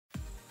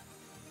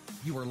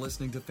You are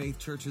listening to Faith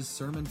Church's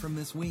sermon from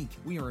this week.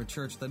 We are a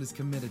church that is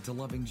committed to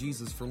loving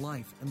Jesus for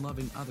life and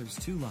loving others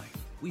to life.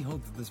 We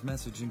hope that this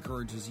message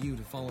encourages you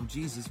to follow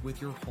Jesus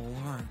with your whole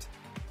heart.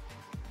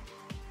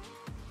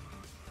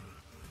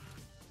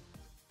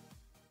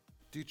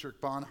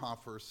 Dietrich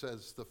Bonhoeffer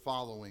says the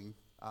following.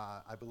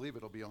 I believe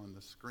it'll be on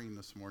the screen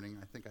this morning.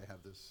 I think I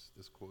have this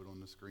quote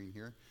on the screen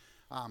here.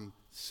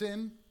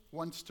 Sin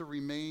wants to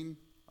remain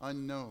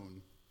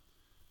unknown.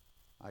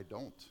 I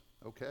don't.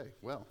 Okay,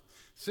 well,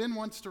 sin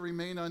wants to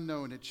remain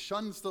unknown. It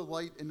shuns the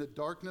light in the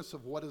darkness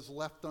of what is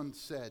left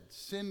unsaid.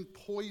 Sin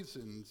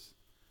poisons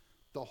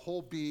the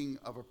whole being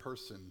of a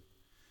person.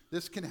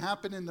 This can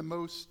happen in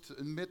the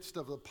midst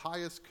of a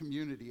pious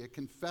community. It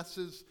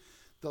confesses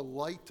the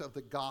light of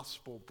the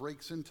gospel,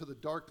 breaks into the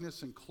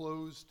darkness and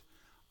closed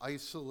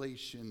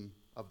isolation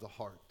of the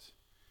heart.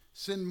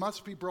 Sin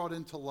must be brought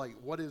into light.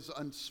 What is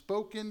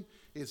unspoken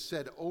is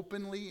said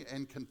openly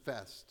and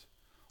confessed.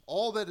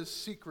 All that is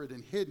secret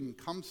and hidden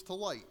comes to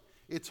light.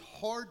 It's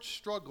hard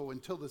struggle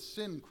until the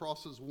sin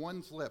crosses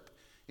one's lip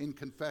in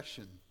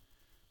confession.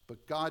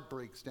 But God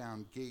breaks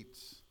down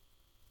gates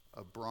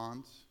of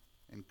bronze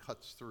and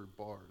cuts through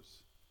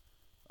bars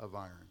of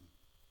iron.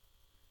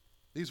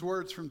 These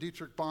words from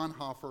Dietrich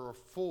Bonhoeffer are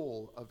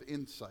full of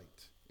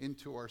insight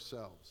into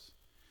ourselves.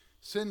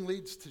 Sin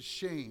leads to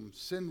shame.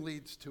 Sin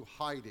leads to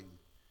hiding.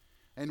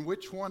 And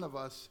which one of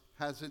us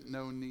hasn't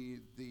known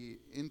the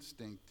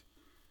instinct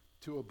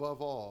to,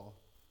 above all,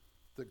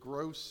 the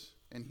gross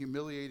and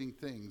humiliating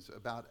things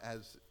about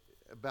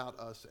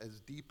us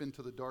as deep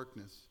into the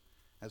darkness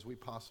as we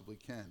possibly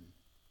can?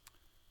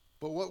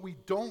 But what we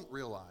don't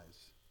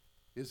realize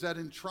is that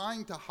in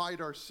trying to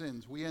hide our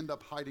sins, we end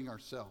up hiding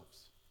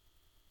ourselves.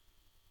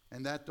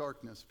 And that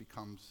darkness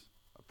becomes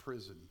a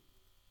prison.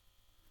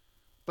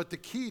 But the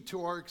key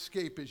to our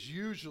escape is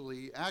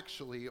usually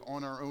actually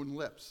on our own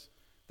lips.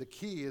 The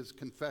key is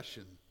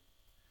confession.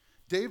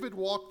 David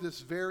walked this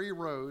very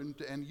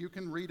road, and you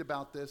can read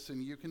about this,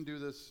 and you can do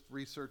this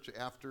research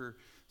after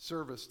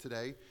service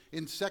today,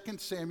 in 2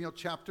 Samuel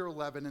chapter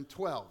 11 and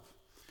 12.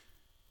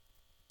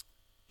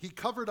 He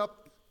covered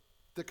up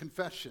the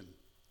confession.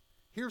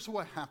 Here's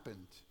what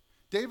happened.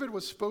 David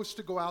was supposed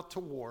to go out to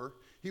war.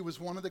 He was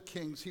one of the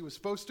kings. He was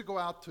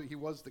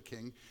the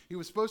king. He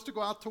was supposed to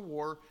go out to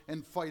war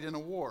and fight in a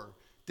war.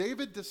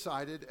 David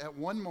decided at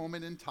one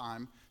moment in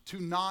time to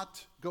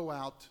not go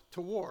out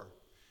to war.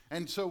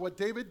 And so what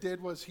David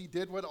did was he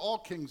did what all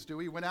kings do.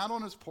 He went out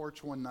on his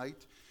porch one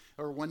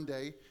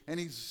day, and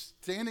he's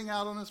standing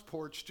out on his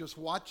porch just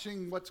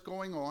watching what's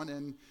going on.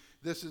 And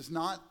this is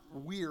not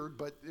weird,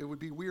 but it would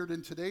be weird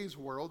in today's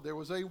world. There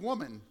was a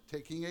woman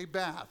taking a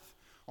bath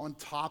on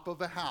top of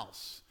a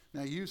house.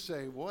 Now you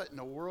say, what in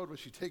the world was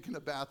she taking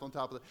a bath on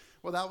top of that?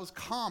 Well, that was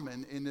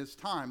common in this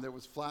time. There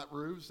was flat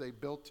roofs. They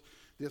built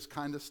this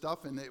kind of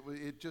stuff, and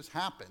it just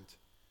happened.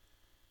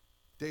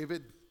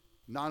 David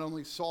not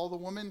only saw the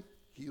woman,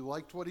 he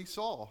liked what he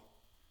saw.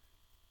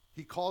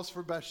 He calls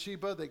for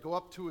Bathsheba. They go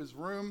up to his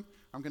room.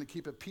 I'm going to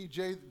keep it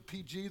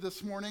PG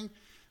this morning.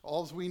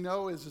 All we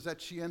know is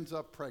that she ends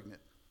up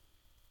pregnant.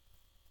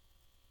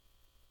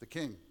 The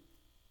king.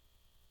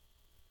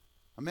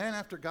 A man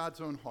after God's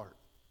own heart.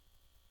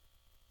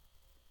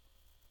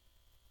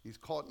 He's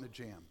caught in a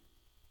jam.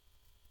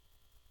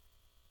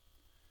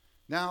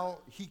 Now,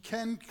 he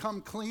can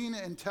come clean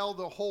and tell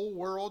the whole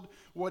world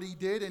what he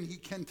did, and he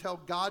can tell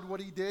God what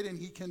he did, and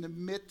he can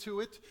admit to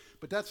it,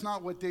 but that's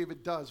not what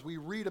David does. We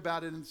read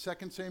about it in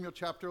 2 Samuel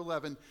chapter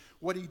 11.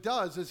 What he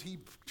does is he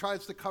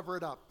tries to cover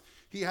it up.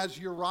 He has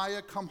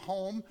Uriah come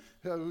home,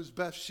 who's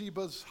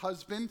Bathsheba's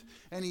husband,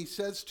 and he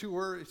says to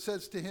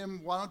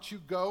him, why don't you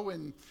go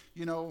and,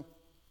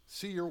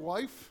 see your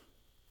wife?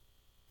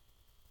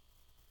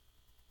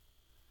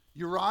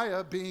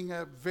 Uriah, being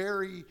a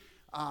very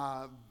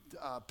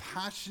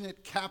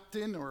passionate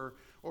captain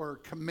or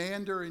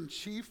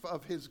commander-in-chief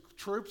of his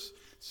troops,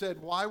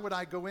 said, why would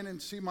I go in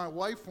and see my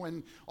wife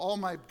when all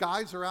my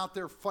guys are out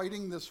there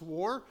fighting this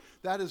war?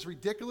 That is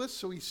ridiculous.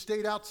 So he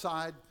stayed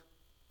outside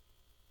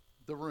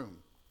the room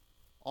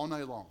all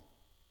night long.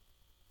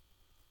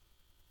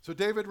 So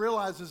David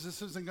realizes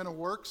this isn't going to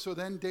work. So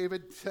then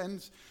David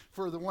sends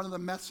for one of the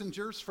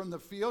messengers from the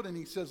field, and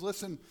he says,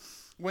 listen,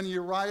 when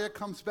Uriah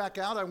comes back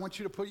out, I want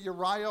you to put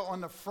Uriah on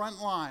the front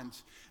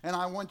lines, and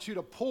I want you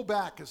to pull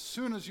back as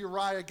soon as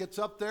Uriah gets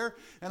up there,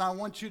 and I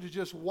want you to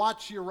just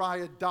watch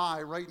Uriah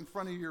die right in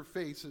front of your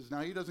faces.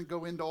 Now, he doesn't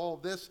go into all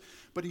of this,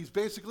 but he's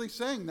basically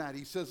saying that.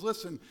 He says,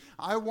 listen,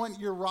 I want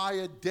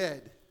Uriah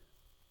dead.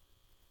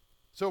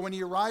 So when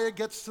Uriah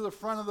gets to the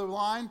front of the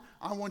line,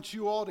 I want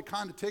you all to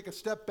kind of take a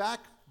step back.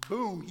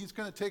 Boom, he's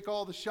going to take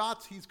all the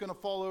shots. He's going to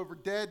fall over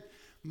dead.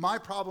 My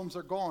problems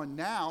are gone.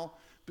 Now,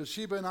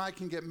 Bathsheba and I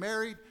can get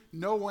married.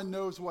 No one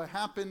knows what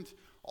happened.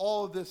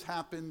 All of this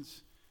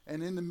happens.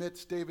 And in the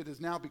midst, David has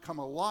now become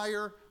a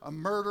liar, a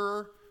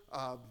murderer,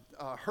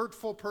 a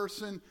hurtful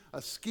person,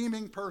 a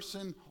scheming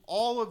person,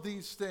 all of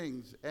these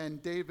things.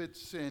 And David's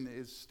sin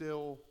is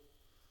still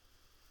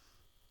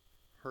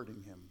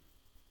hurting him.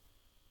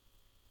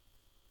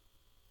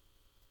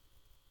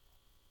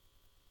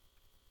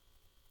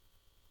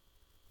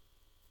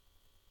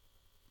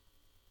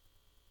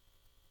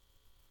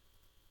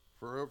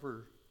 For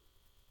over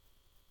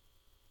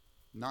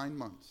 9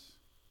 months,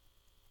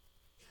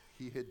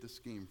 he hid the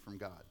scheme from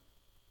God.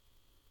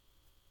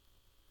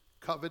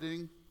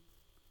 Coveting,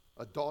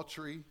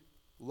 adultery,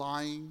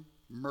 lying,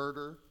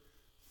 murder,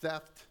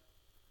 theft,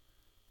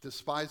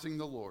 despising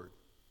the Lord.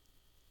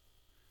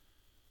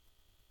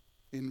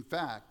 In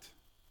fact,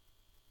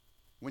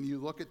 when you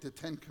look at the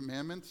 10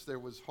 Commandments, there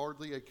was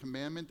hardly a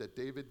commandment that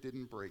David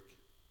didn't break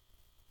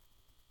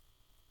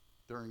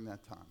during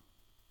that time.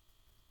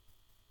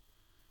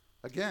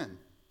 Again,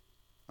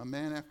 a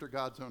man after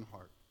God's own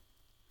heart,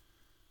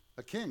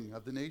 a king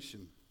of the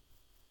nation.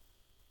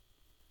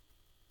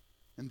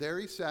 And there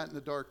he sat in the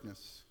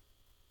darkness,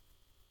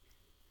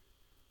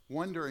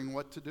 wondering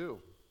what to do,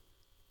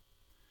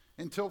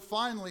 until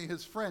finally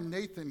his friend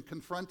Nathan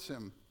confronts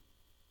him.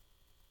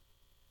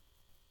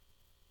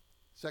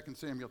 2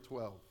 Samuel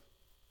 12.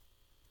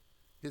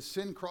 His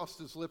sin crossed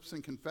his lips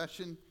in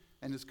confession,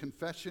 and his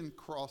confession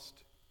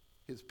crossed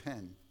his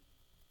pen.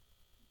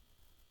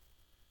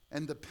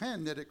 And the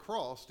pen that it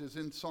crossed is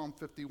in Psalm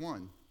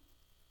 51.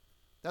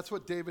 That's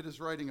what David is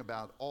writing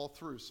about all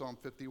through Psalm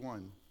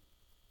 51.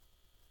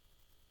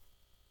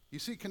 You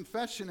see,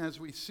 confession, as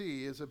we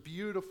see, is a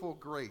beautiful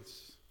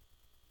grace.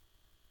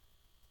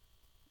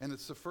 And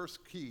it's the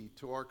first key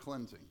to our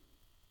cleansing.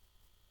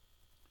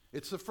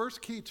 It's the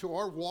first key to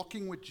our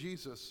walking with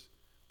Jesus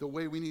the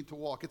way we need to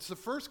walk. It's the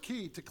first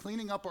key to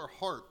cleaning up our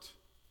heart.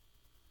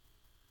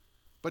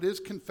 But is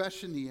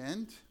confession the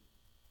end?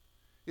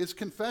 Is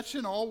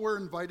confession all we're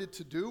invited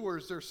to do, or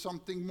is there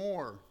something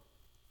more?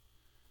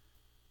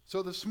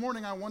 So this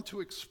morning I want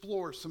to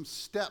explore some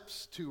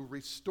steps to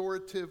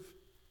restorative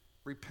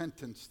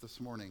repentance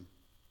this morning.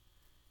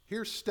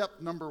 Here's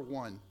step number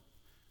 1.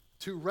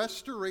 To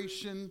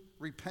restoration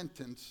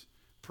repentance,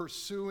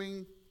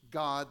 pursuing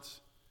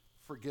God's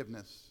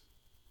forgiveness.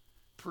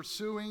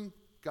 Pursuing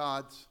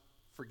God's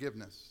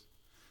forgiveness.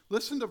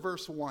 Listen to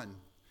verse 1.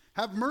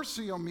 Have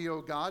mercy on me,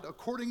 O God,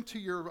 according to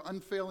your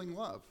unfailing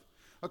love.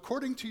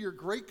 According to your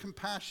great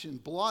compassion,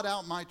 blot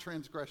out my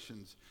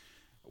transgressions.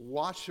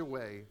 Wash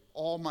away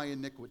all my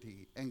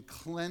iniquity and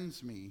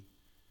cleanse me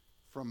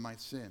from my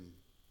sin.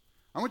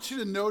 I want you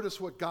to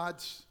notice what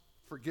God's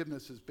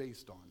forgiveness is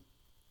based on.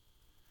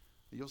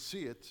 You'll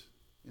see it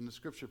in the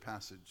scripture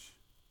passage.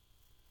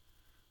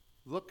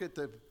 Look at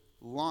the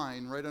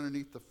line right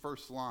underneath the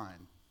first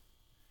line.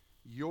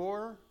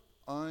 Your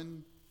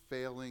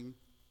unfailing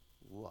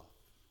love.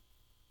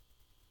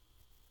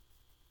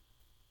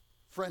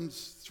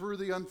 Friends, through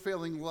the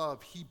unfailing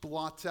love, he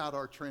blots out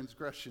our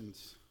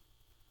transgressions.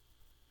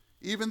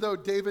 Even though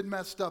David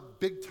messed up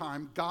big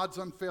time, God's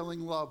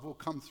unfailing love will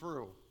come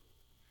through.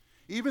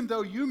 Even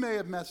though you may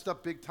have messed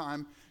up big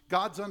time,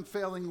 God's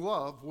unfailing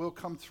love will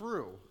come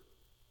through.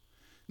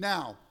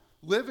 Now,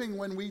 living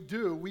when we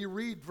do, we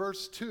read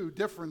verse 2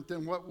 different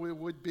than what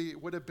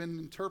would have been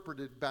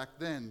interpreted back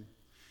then.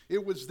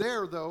 It was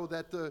there, though,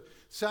 that the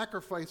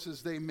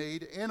sacrifices they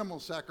made, animal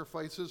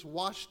sacrifices,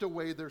 washed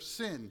away their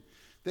sin.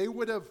 They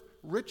would have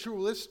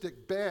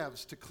ritualistic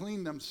baths to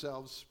clean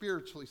themselves,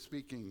 spiritually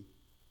speaking.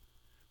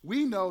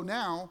 We know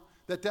now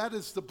that that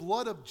is the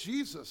blood of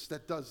Jesus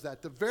that does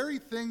that, the very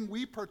thing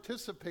we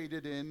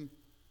participated in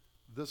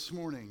this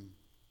morning.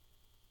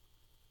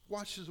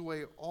 Washes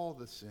away all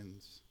the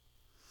sins.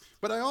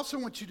 But I also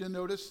want you to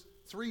notice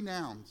 3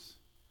 nouns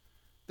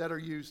that are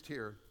used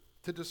here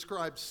to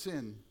describe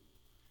sin.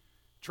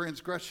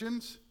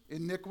 Transgressions,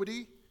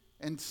 iniquity,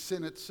 and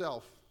sin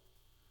itself.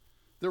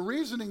 The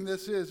reasoning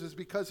this is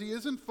because he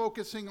isn't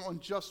focusing on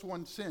just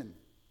one sin.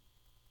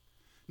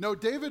 No,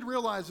 David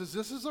realizes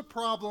this is a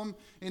problem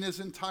in his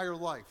entire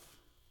life.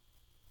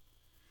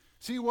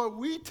 See, what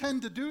we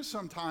tend to do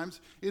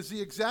sometimes is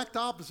the exact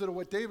opposite of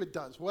what David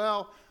does.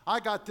 Well, I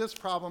got this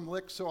problem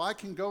licked, so I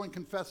can go and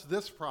confess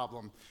this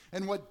problem.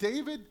 And what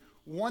David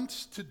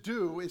wants to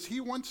do is he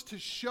wants to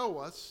show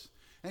us,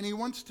 and he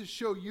wants to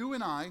show you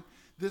and I,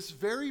 this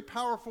very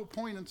powerful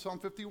point in Psalm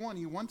 51.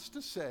 He wants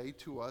to say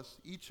to us,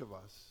 each of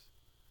us,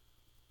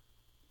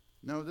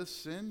 no, this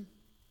sin,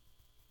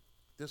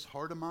 this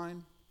heart of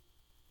mine,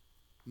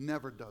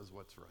 never does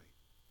what's right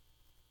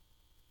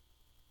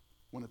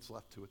when it's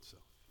left to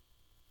itself.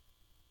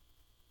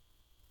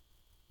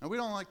 Now, we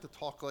don't like to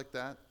talk like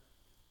that.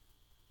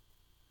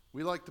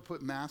 We like to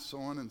put masks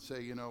on and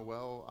say,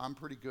 well, I'm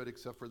pretty good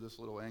except for this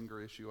little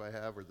anger issue I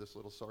have, or this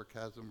little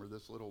sarcasm, or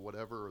this little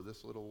whatever, or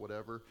this little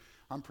whatever.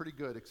 I'm pretty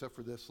good except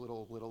for this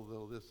little.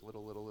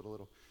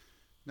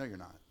 No, you're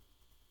not.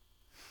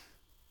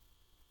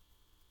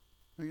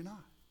 No, you're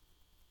not.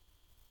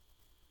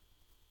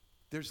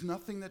 There's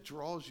nothing that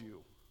draws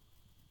you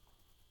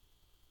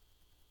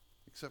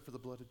except for the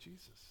blood of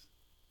Jesus.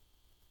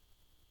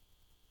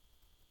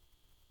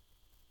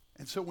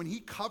 And so when he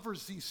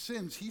covers these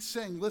sins, he's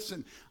saying,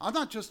 listen, I'm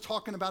not just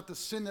talking about the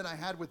sin that I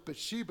had with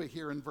Bathsheba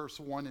here in verse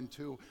 1 and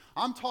 2.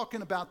 I'm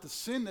talking about the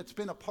sin that's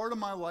been a part of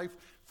my life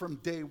from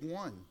day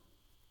one.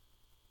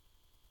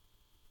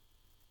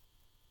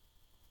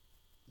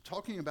 I'm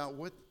talking about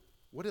what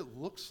it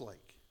looks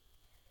like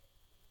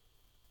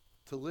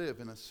to live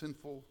in a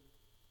sinful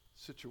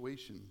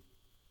situation.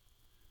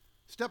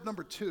 Step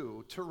number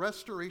 2 to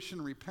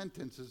restoration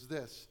repentance is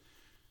this: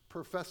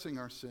 professing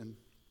our sin.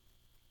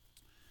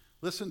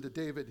 Listen to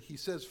David. He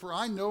says, "For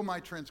I know my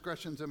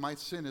transgressions and my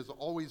sin is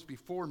always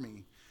before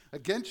me.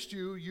 Against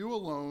you, you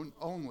alone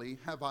only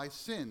have I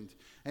sinned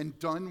and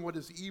done what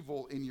is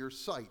evil in your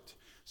sight,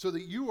 so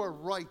that you are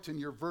right in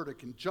your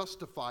verdict and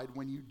justified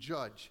when you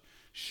judge.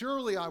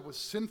 Surely I was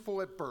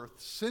sinful at birth,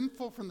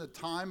 sinful from the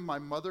time my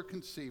mother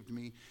conceived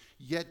me,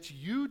 yet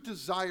you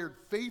desired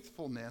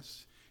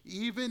faithfulness.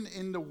 Even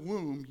in the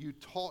womb, you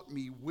taught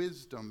me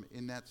wisdom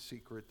in that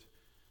secret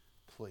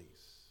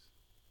place."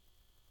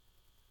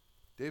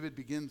 David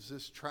begins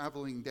this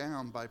traveling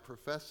down by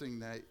professing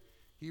that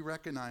he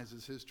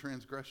recognizes his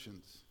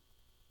transgressions.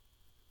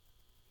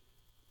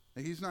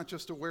 And he's not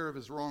just aware of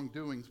his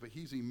wrongdoings, but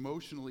he's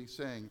emotionally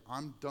saying,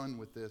 I'm done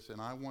with this and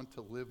I want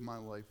to live my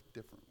life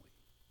differently.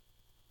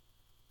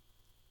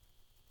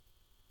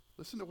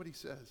 Listen to what he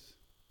says.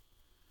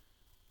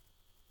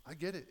 I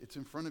get it. It's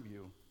in front of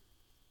you.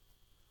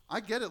 I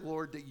get it,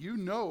 Lord, that you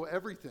know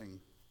everything.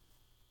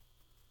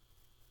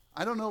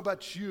 I don't know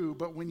about you,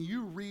 but when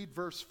you read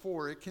verse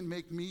 4, it can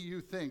make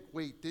you think,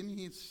 wait, didn't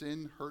his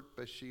sin hurt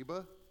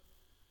Bathsheba?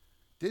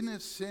 Didn't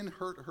his sin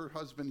hurt her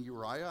husband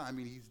Uriah? I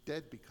mean, he's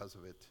dead because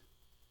of it.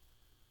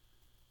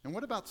 And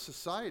what about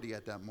society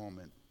at that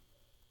moment?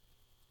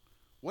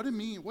 What do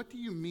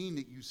you mean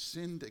that you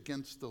sinned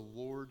against the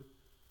Lord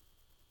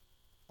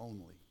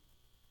only?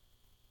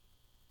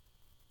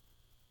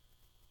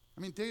 I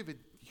mean, David,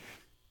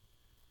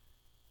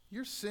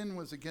 your sin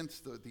was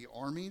against the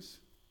armies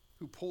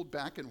who pulled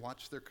back and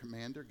watched their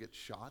commander get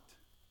shot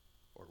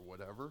or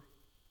whatever.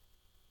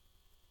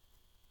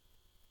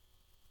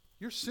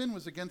 Your sin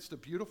was against a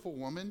beautiful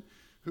woman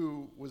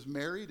who was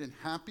married and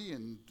happy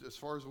and, as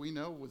far as we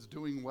know, was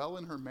doing well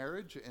in her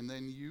marriage, and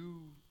then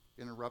you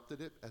interrupted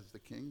it as the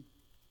king.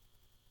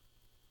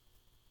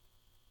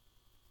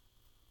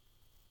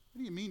 What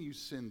do you mean you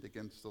sinned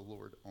against the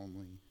Lord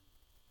only?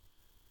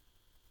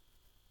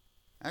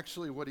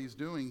 Actually, what he's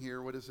doing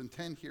here, what his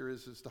intent here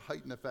is to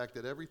heighten the fact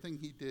that everything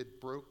he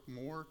did broke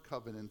more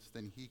covenants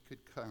than he could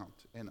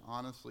count. And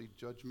honestly,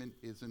 judgment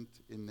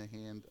isn't in the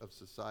hand of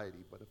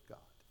society, but of God.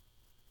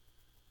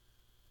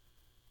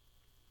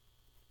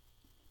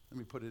 Let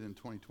me put it in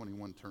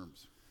 2021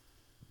 terms.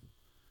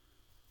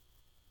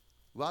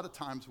 A lot of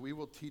times we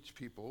will teach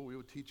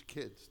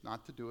kids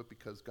not to do it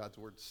because God's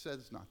word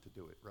says not to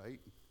do it,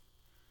 right?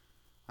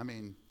 I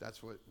mean,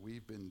 that's what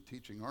we've been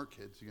teaching our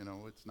kids,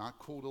 it's not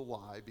cool to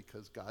lie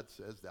because God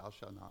says thou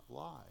shalt not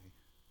lie.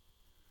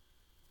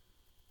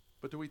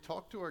 But do we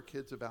talk to our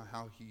kids about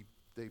how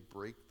they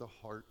break the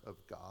heart of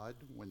God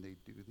when they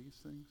do these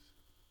things?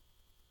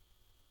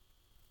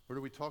 Or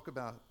do we talk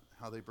about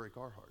how they break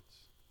our hearts?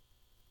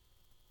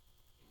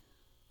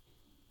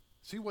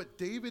 See, what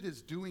David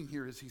is doing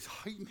here is he's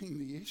heightening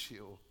the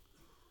issue.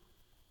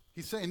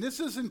 He's saying this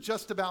isn't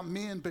just about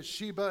me and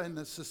Bathsheba and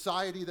the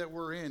society that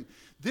we're in.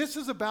 This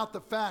is about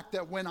the fact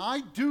that when I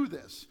do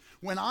this,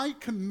 when I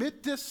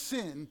commit this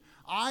sin,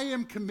 I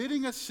am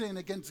committing a sin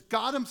against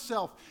God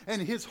himself,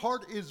 and his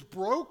heart is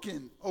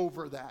broken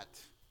over that.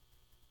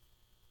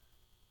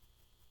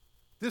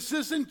 This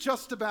isn't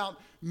just about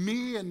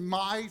me and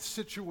my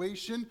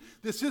situation.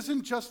 This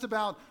isn't just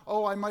about,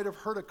 I might have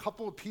hurt a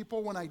couple of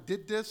people when I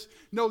did this.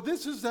 No,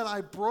 this is that I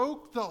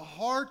broke the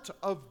heart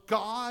of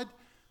God,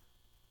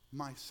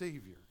 my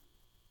Savior.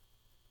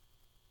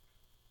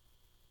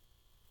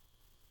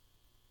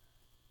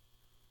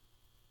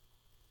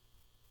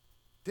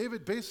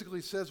 David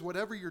basically says,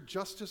 whatever your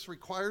justice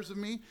requires of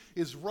me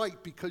is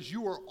right because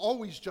you are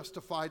always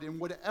justified in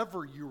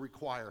whatever you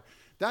require.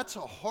 That's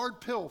a hard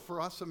pill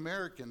for us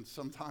Americans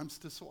sometimes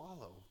to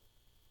swallow.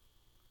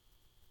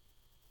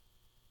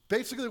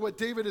 Basically what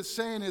David is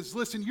saying is,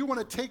 listen, you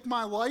want to take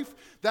my life?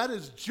 That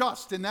is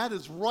just and that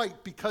is right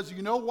because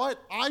you know what?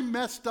 I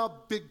messed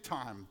up big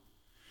time.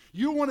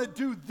 You want to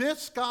do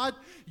this, God?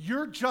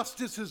 Your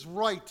justice is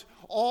right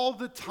all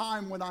the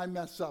time when I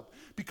mess up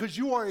because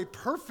you are a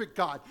perfect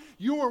God.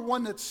 You are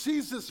one that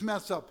sees this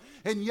mess up.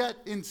 And yet,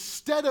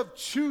 instead of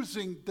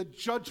choosing the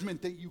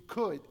judgment that you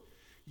could,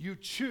 you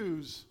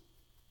choose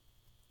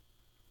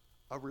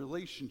a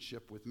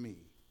relationship with me.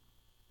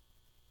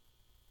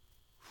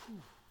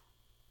 Whew.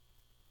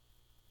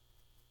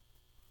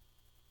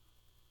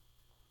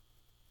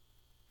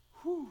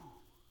 Whew.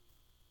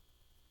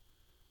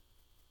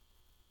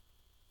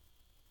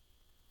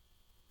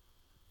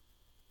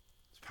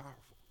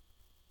 Powerful.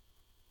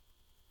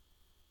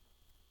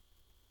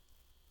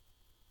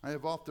 I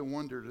have often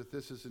wondered if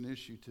this is an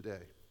issue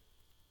today.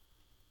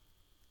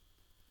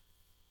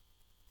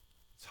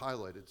 It's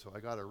highlighted, so I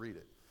got to read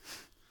it.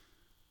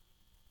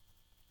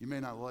 You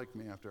may not like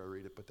me after I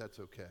read it, but that's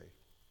okay.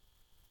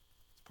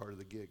 It's part of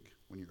the gig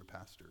when you're a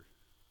pastor.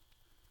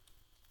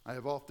 I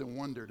have often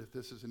wondered if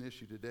this is an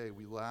issue today.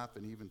 We laugh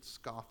and even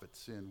scoff at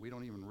sin. We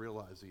don't even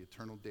realize the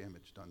eternal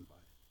damage done by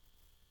it.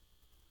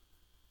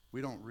 We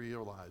don't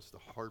realize the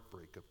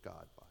heartbreak of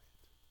God by it.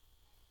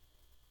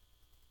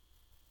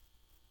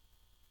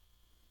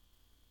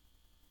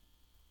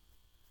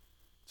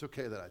 It's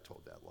okay that I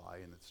told that lie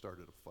and it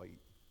started a fight.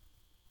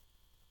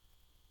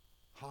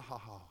 Ha ha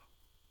ha.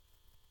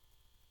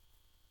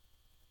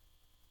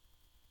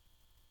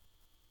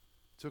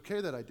 It's okay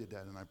that I did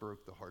that and I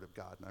broke the heart of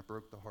God and I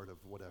broke the heart of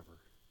whatever.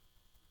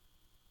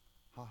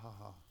 Ha ha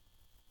ha.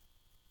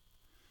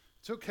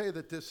 It's okay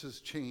that this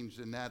has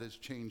changed and that has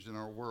changed in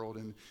our world.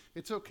 And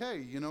it's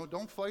okay,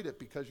 don't fight it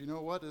because you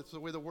know what? It's the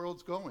way the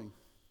world's going.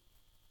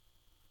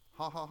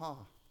 Ha ha ha.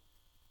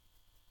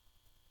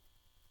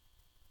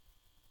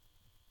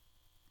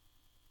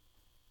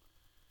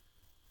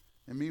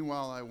 And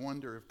meanwhile, I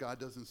wonder if God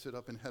doesn't sit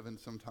up in heaven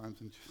sometimes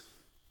and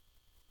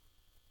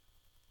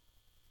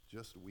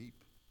just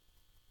weep.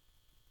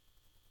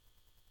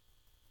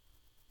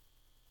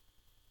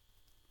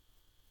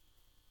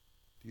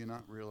 Do you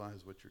not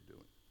realize what you're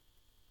doing?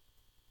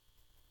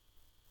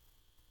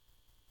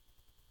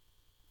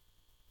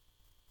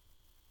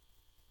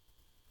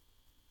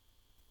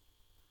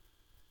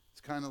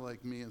 It's kind of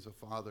like me as a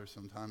father.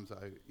 Sometimes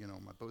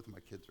both of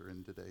my kids are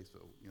in today, so,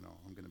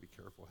 I'm going to be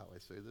careful how I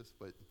say this,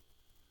 but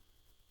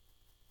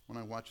when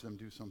I watch them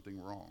do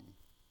something wrong,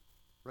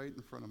 right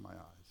in front of my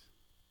eyes,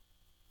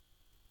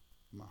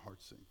 my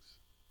heart sinks.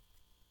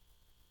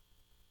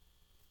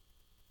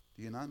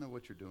 Do you not know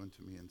what you're doing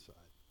to me inside?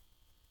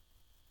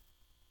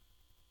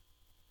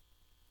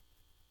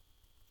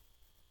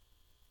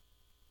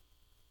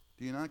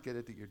 Do you not get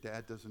it that your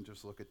dad doesn't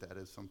just look at that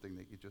as something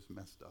that you just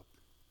messed up?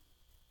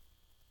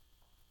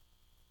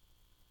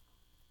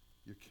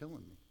 You're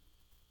killing me.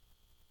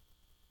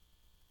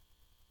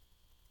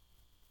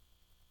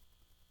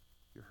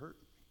 You're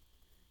hurting me.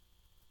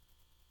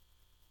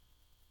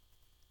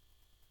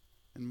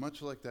 And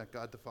much like that,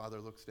 God the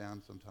Father looks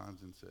down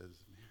sometimes and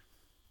says, man,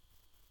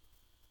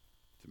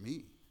 to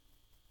me.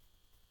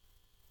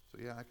 So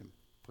yeah, I can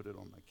put it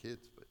on my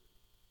kids, but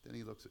then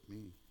he looks at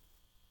me.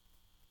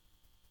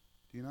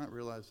 Do you not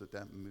realize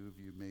that move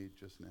you made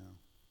just now,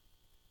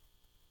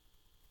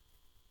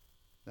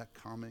 that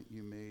comment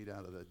you made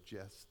out of the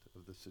jest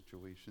of the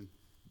situation,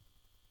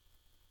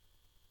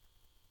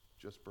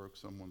 just broke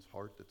someone's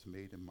heart that's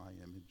made in my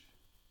image?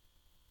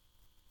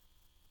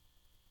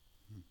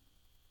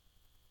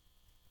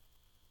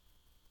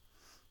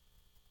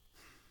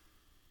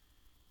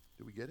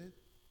 Do we get it?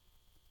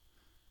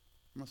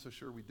 I'm not so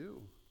sure we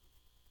do.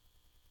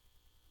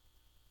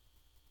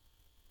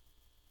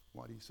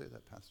 Why do you say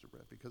that, Pastor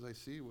Brett? Because I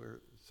see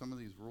where some of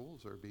these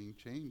rules are being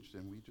changed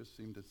and we just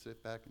seem to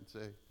sit back and say,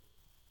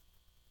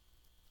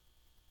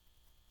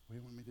 what do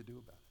you want me to do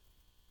about it?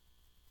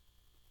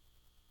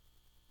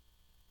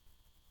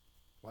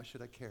 Why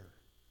should I care?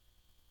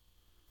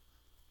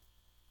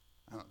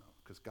 I don't know,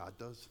 because God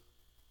does.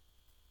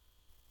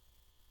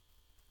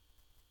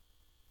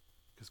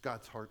 Because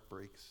God's heart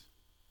breaks.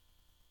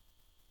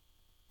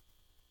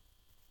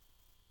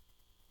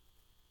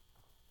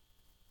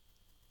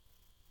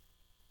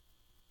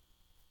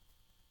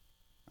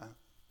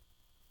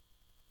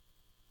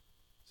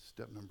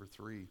 Step number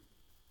 3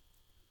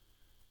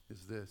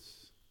 is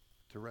this.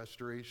 To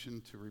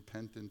restoration, to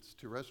repentance.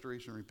 To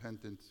restoration,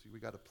 repentance, we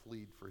got to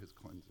plead for his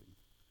cleansing.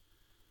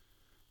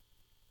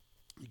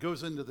 He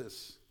goes into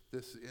this,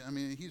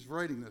 he's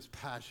writing this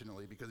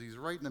passionately because he's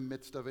right in the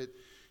midst of it.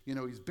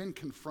 He's been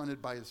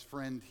confronted by his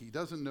friend. He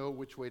doesn't know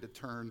which way to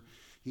turn.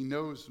 He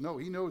knows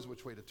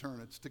which way to turn.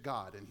 It's to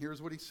God. And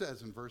here's what he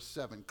says in verse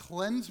 7.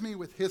 Cleanse me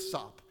with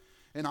hyssop,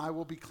 and I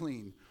will be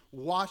clean.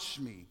 Wash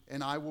me,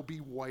 and I will be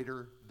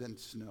whiter than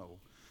snow.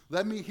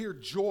 Let me hear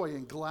joy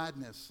and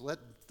gladness. Let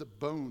the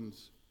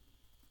bones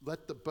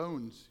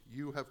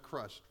you have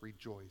crushed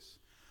rejoice.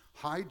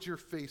 Hide your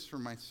face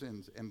from my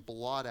sins and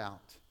blot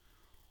out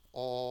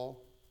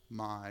all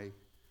my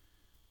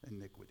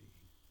iniquity.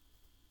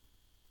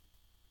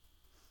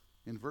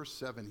 In verse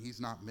 7, he's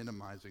not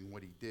minimizing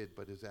what he did,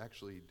 but is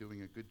actually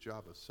doing a good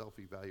job of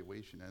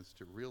self-evaluation as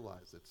to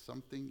realize that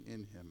something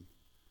in him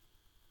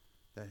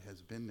that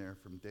has been there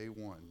from day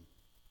one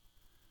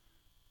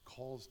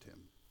caused him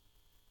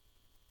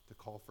to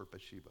call for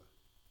Bathsheba.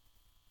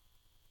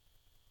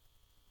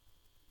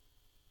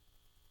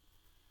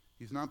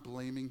 He's not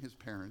blaming his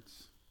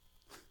parents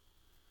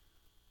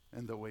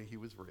and the way he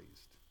was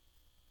raised.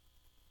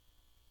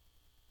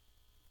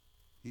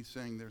 He's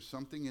saying there's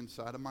something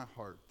inside of my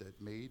heart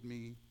that made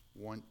me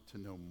want to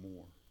know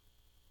more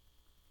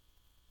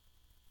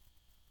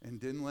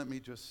and didn't let me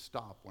just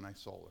stop when I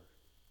saw her.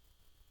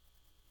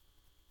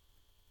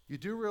 You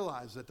do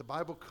realize that the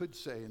Bible could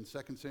say in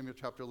 2 Samuel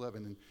chapter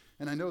 11,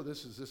 and I know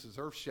this is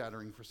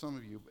earth-shattering for some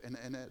of you,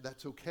 and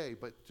that's okay,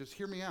 but just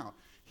hear me out.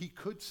 He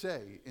could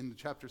say in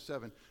chapter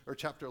 7 or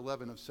chapter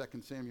 11 of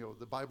 2 Samuel,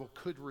 the Bible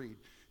could read,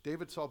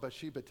 David saw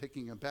Bathsheba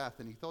taking a bath,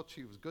 and he thought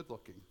she was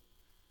good-looking.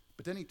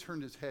 But then he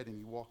turned his head and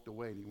he walked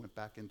away and he went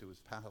back into his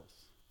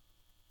palace.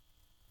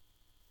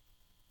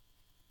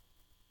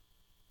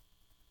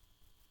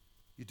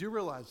 You do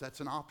realize that's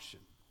an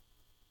option.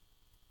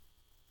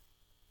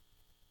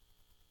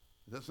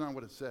 That's not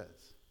what it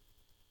says.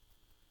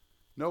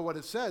 No, what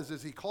it says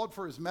is he called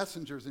for his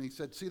messengers and he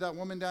said, see that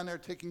woman down there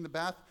taking the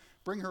bath?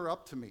 Bring her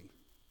up to me.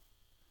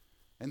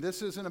 And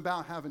this isn't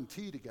about having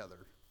tea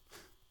together.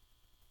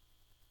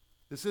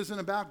 This isn't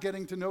about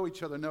getting to know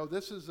each other. No,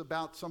 this is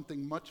about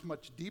something much,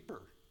 much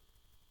deeper.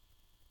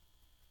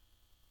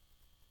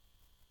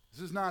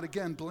 This is not,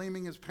 again,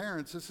 blaming his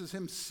parents. This is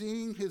him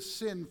seeing his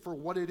sin for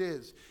what it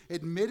is,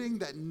 admitting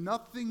that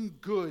nothing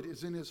good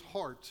is in his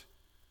heart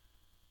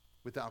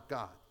without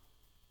God.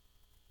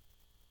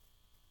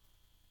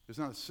 There's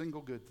not a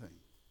single good thing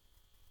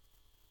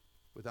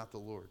without the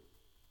Lord.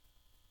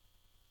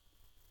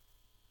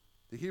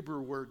 The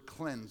Hebrew word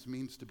cleanse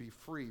means to be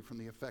free from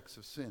the effects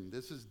of sin.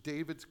 This is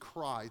David's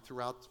cry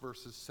throughout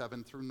verses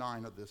 7 through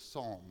 9 of this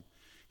psalm.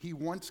 He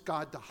wants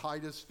God to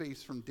hide his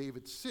face from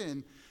David's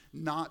sin,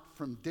 not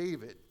from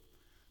David,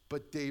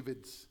 but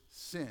David's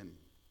sin.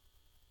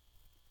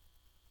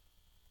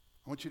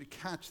 I want you to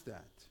catch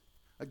that.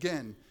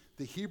 Again,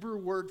 the Hebrew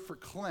word for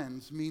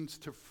cleanse means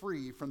to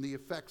free from the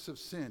effects of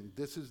sin.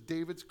 This is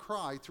David's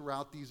cry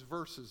throughout these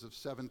verses of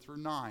 7 through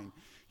 9.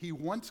 He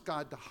wants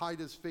God to hide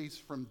his face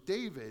from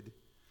David's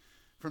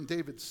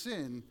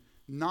sin,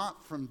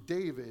 not from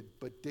David,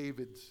 but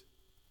David's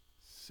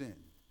sin.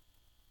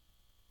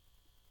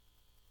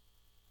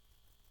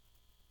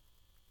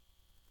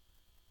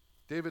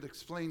 David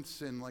explains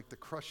sin like the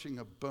crushing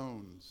of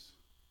bones.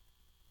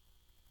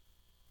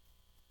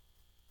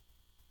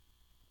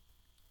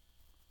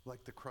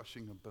 Like the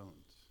crushing of bones.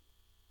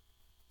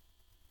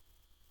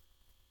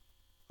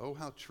 Oh,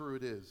 how true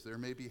it is. There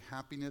may be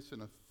happiness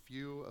in a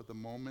few of the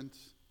moments,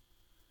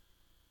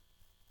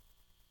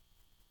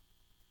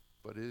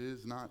 but it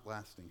is not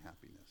lasting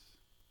happiness.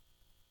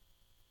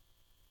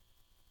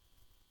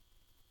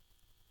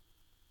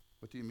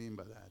 What do you mean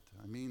by that?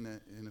 I mean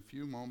that in a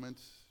few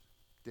moments,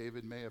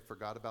 David may have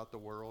forgot about the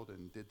world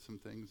and did some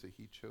things that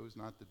he chose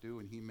not to do,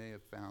 and he may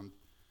have found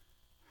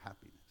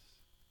happiness.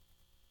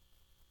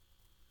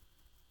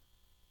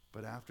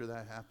 But after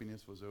that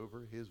happiness was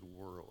over, his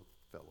world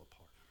fell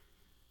apart.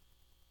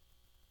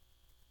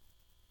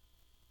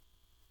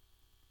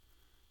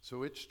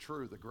 So it's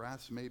true, the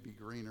grass may be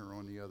greener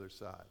on the other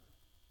side,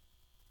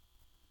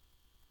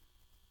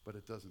 but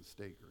it doesn't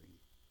stay green.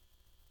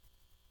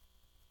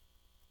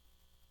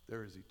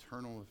 There is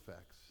eternal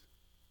effects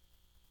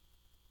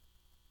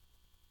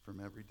from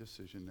every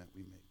decision that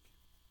we make.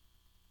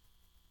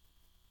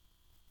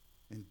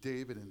 And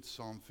David in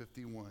Psalm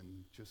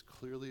 51 just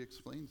clearly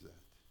explains that.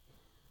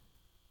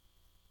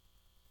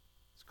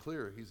 It's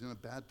clear he's in a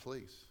bad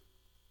place.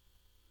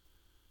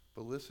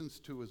 But listens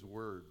to his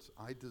words.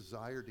 I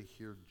desire to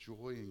hear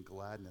joy and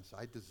gladness.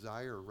 I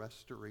desire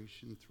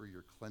restoration through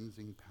your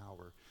cleansing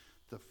power.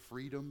 The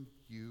freedom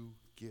you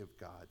give,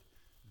 God,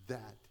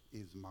 that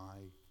is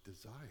my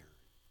desire.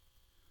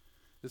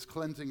 This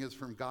cleansing is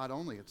from God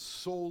only. It's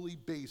solely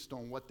based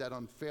on what that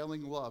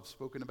unfailing love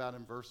spoken about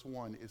in verse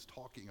 1 is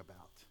talking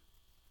about.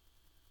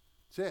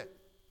 That's it.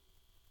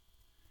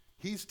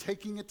 He's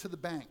taking it to the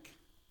bank.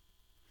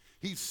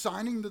 He's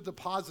signing the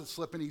deposit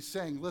slip and he's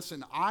saying,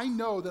 listen, I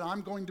know that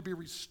I'm going to be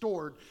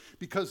restored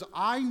because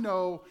I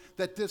know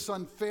that this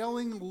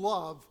unfailing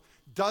love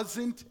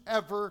doesn't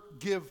ever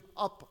give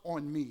up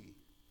on me.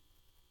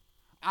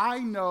 I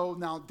know,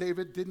 now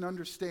David didn't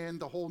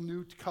understand the whole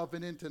new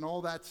covenant and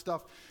all that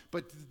stuff,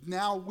 but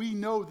now we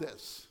know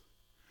this.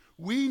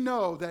 We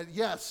know that,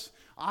 yes,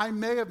 I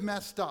may have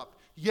messed up.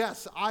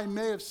 Yes, I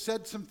may have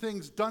said some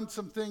things, done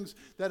some things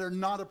that are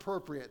not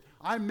appropriate.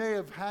 I may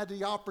have had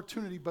the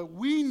opportunity, but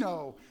we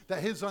know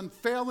that his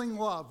unfailing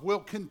love will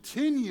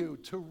continue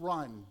to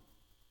run.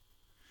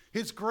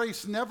 His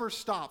grace never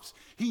stops.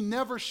 He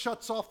never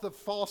shuts off the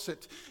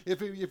faucet,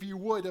 if you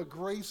would, a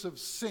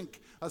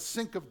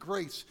sink of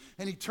grace,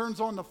 and he turns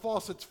on the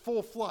faucets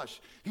full flush.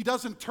 He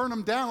doesn't turn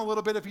them down a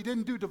little bit if he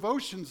didn't do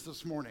devotions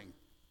this morning.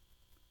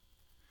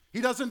 He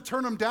doesn't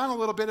turn them down a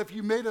little bit if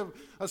you made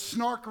a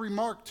snark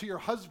remark to your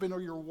husband or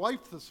your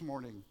wife this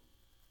morning.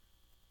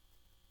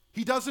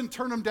 He doesn't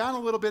turn them down a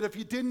little bit if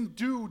you didn't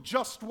do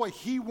just what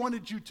he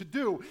wanted you to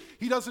do.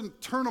 He doesn't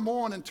turn them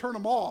on and turn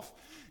them off.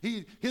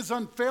 His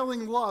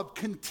unfailing love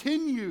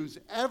continues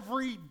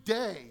every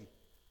day.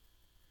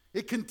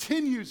 It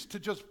continues to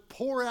just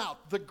pour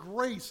out. The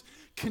grace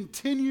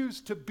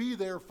continues to be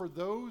there for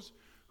those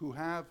who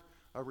have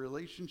a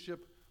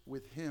relationship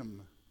with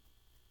him.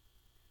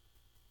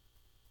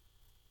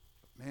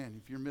 But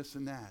man, if you're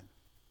missing that.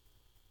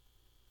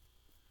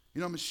 You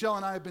know, Michelle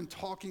and I have been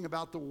talking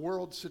about the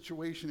world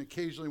situation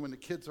occasionally when the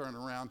kids aren't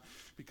around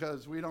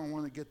because we don't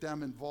want to get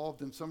them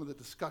involved in some of the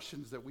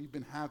discussions that we've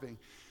been having.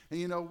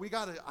 And you know, I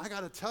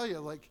got to tell you,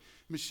 like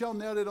Michelle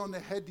nailed it on the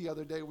head the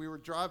other day. We were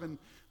driving,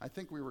 I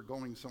think we were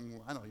going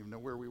somewhere, I don't even know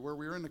where we were.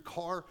 We were in the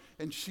car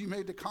and she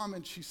made the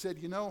comment, she said,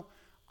 you know,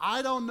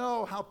 I don't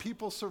know how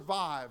people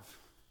survive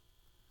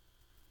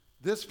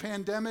this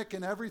pandemic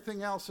and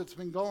everything else that's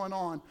been going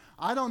on.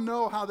 I don't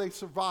know how they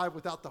survive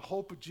without the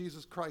hope of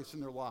Jesus Christ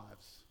in their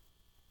lives.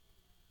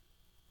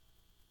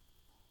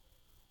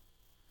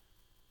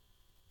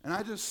 And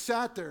I just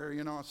sat there,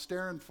 you know,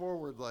 staring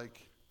forward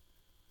like,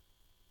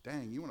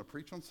 dang, you want to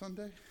preach on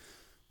Sunday?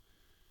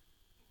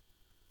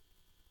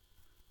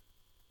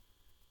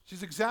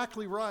 She's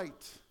exactly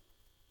right.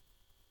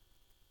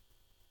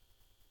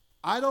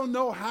 I don't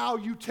know how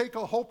you take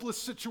a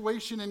hopeless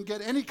situation and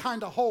get any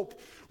kind of hope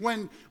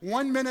when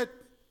 1 minute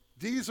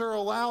these are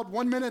allowed,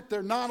 1 minute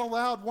they're not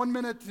allowed, 1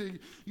 minute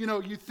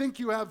you think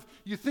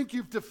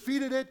you've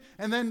defeated it,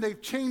 and then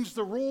they've changed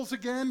the rules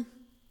again.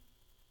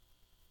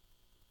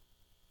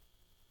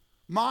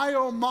 My,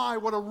 oh my,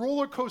 what a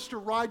roller coaster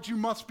ride you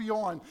must be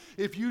on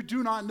if you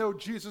do not know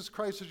Jesus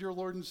Christ as your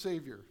Lord and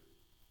Savior.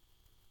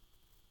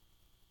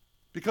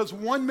 Because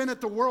 1 minute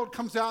the world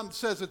comes out and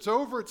says it's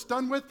over, it's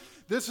done with,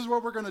 this is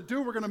what we're going to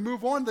do, we're going to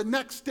move on. The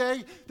next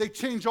day, they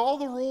change all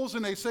the rules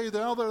and they say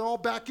now they're all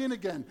back in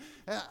again.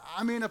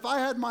 I mean, if I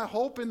had my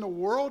hope in the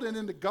world and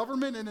in the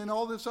government and in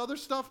all this other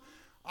stuff,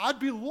 I'd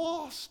be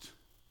lost.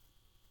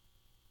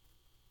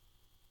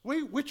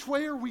 Wait, which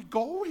way are we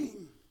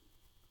going?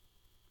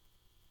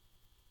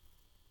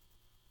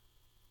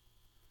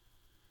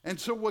 And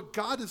so what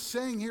God is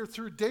saying here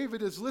through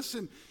David is,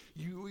 listen,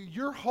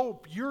 your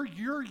hope,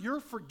 your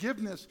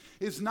forgiveness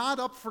is not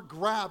up for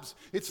grabs.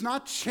 It's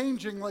not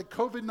changing like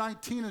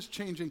COVID-19 is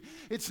changing.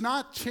 It's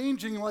not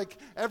changing like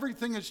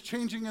everything is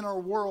changing in our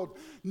world.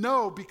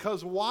 No,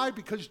 because why?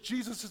 Because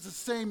Jesus is the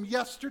same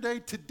yesterday,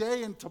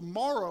 today, and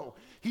tomorrow.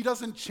 He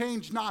doesn't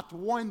change not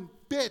one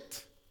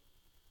bit.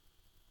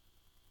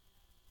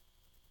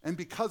 And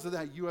because of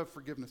that, you have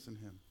forgiveness in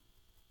him.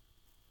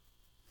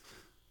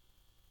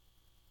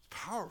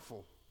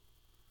 Powerful.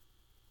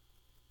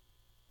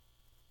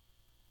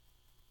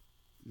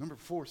 Number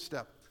 4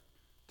 step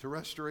to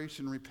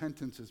restoration and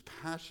repentance is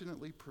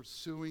passionately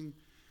pursuing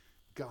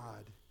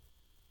God.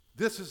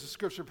 This is a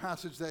scripture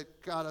passage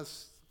that got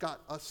us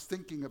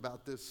thinking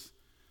about this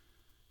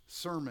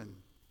sermon.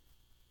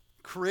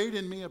 Create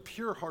in me a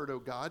pure heart, O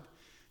God,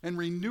 and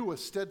renew a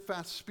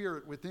steadfast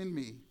spirit within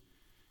me.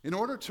 In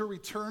order to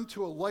return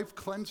to a life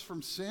cleansed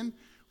from sin,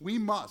 we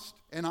must,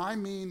 and I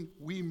mean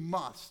we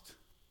must,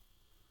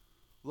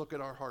 look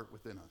at our heart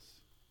within us.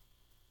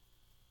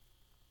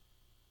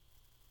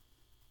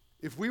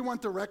 If we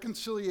want the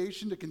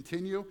reconciliation to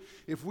continue,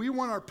 if we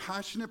want our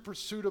passionate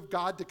pursuit of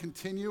God to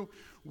continue,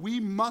 we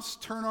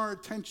must turn our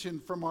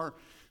attention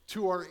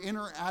to our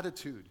inner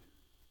attitude.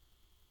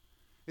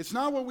 It's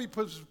not what we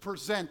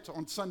present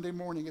on Sunday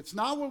morning. It's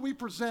not what we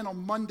present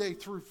on Monday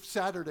through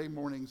Saturday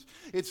mornings.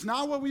 It's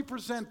not what we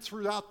present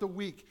throughout the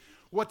week.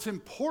 What's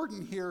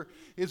important here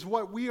is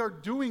what we are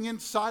doing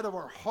inside of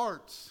our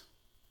hearts.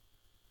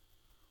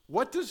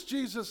 What does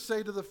Jesus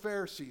say to the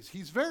Pharisees?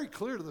 He's very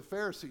clear to the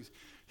Pharisees.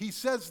 He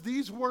says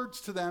these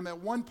words to them at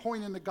one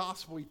point in the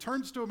gospel. He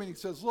turns to them and he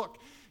says, look,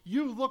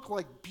 you look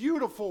like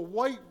beautiful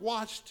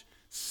whitewashed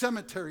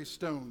cemetery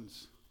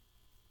stones.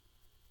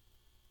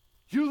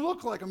 You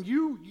look like them.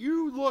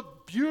 You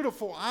look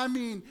beautiful. I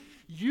mean,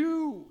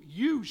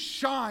 you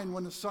shine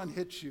when the sun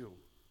hits you.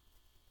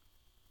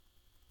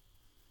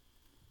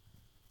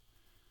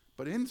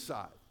 But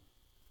inside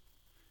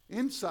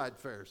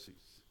Pharisees,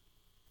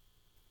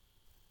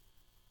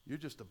 you're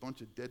just a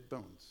bunch of dead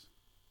bones.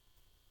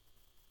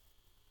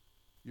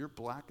 You're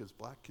black as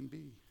black can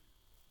be.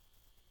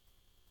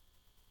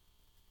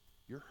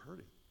 You're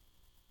hurting.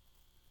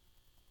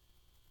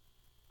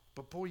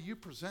 But boy, you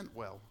present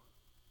well.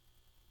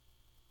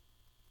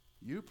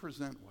 You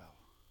present well.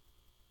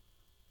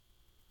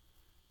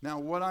 Now,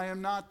 what I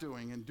am not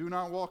doing, and do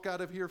not walk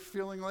out of here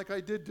feeling like I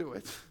did do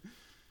it,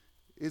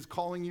 is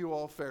calling you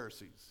all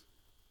Pharisees.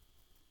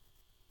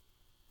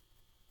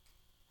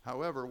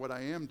 However, what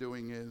I am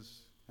doing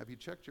is, have you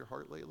checked your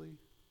heart lately?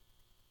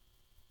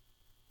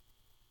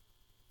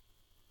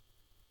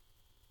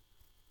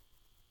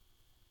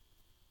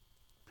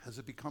 Has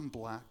it become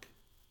black?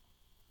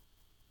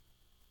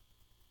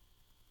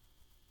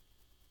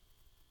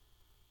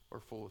 Or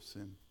full of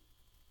sin?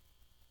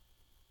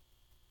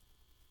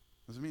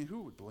 I mean,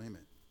 who would blame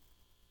it?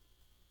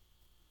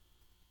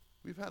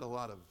 We've had a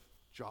lot of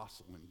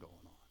jostling going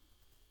on.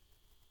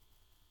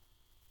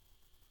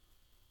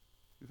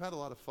 We've had a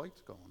lot of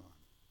fights going on.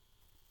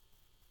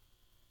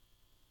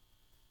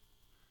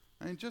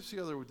 I mean, just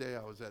the other day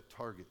I was at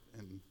Target,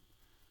 and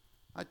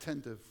I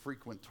tend to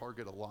frequent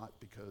Target a lot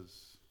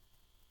because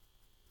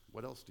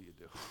what else do you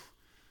do?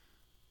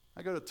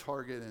 I go to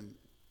Target and,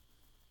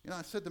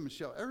 I said to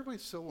Michelle,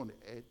 everybody's so on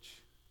the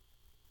edge.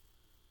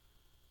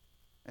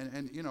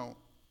 And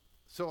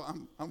so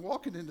I'm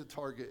walking into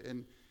Target,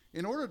 and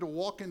in order to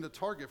walk into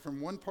Target from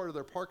one part of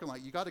their parking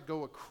lot, you got to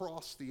go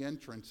across the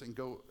entrance and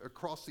go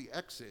across the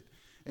exit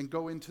and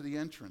go into the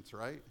entrance,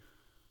 right?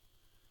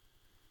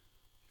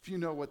 If you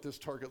know what this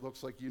Target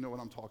looks like, you know what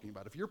I'm talking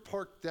about. If you're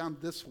parked down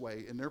this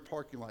way in their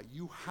parking lot,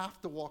 you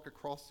have to walk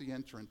across the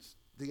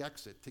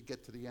exit to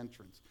get to the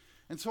entrance.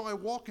 And so I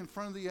walk in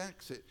front of the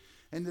exit,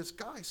 and this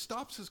guy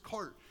stops his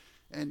cart,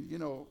 and,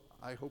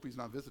 I hope he's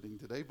not visiting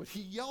today, but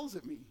he yells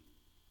at me,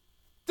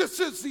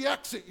 "This is the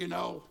exit,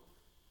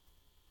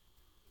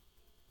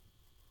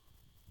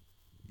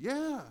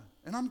 Yeah,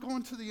 and I'm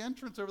going to the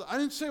entrance over there. I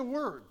didn't say a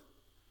word.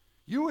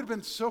 You would have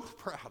been so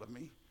proud of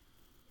me.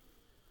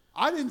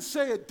 I didn't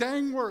say a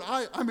dang word.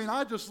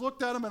 I just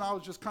looked at him, and I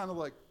was just kind of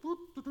like,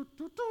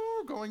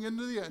 going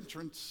into the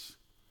entrance.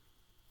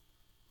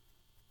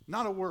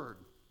 Not a word.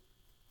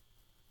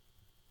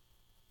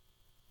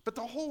 But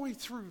the whole way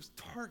through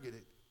Target,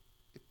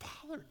 it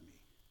bothered me.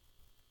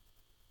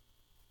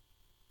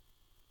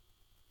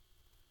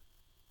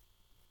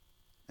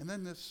 And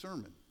then this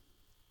sermon,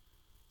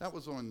 that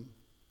was on,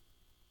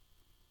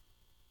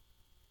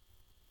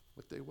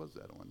 what day was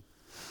that on?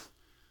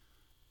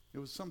 It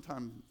was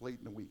sometime late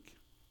in the week.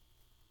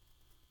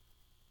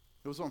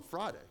 It was on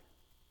Friday,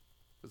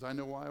 because I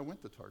know why I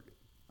went to Target.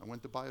 I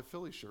went to buy a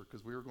Phillies shirt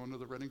because we were going to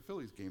the Reading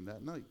Phillies game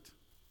that night.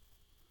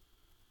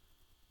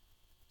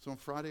 So on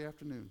Friday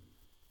afternoon,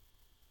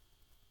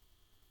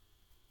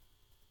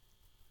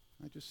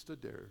 I just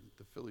stood there with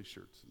the Phillies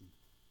shirts and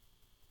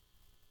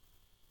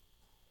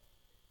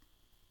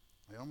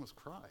I almost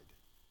cried.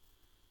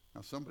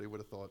 Now somebody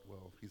would have thought,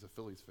 well, he's a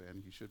Phillies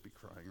fan, he should be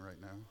crying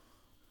right now.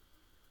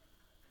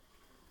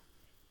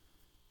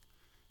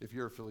 If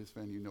you're a Phillies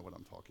fan, you know what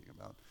I'm talking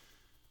about.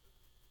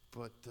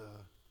 But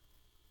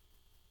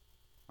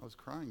I was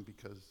crying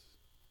because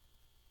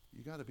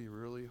you got to be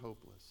really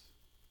hopeless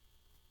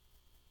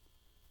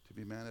to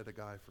be mad at a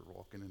guy for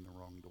walking in the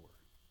wrong door.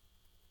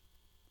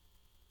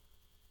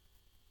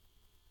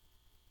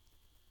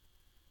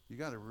 You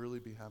got to really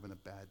be having a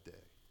bad day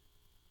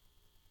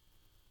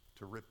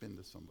to rip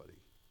into somebody.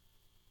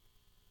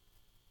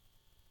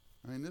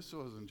 I mean, this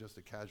wasn't just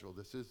a casual,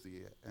 this is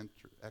the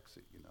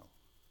exit, you know.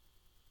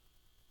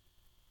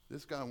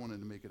 This guy wanted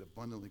to make it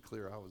abundantly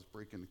clear I was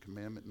breaking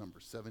commandment number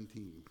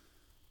 17.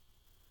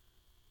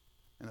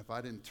 And if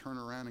I didn't turn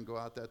around and go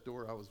out that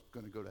door, I was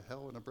going to go to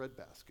hell in a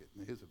breadbasket,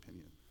 in his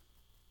opinion.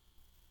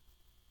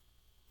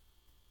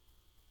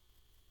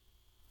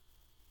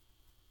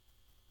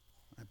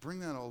 I bring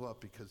that all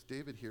up because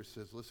David here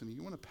says, listen,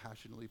 you want to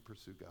passionately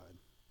pursue God?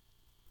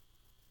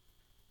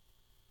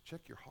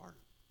 Check your heart.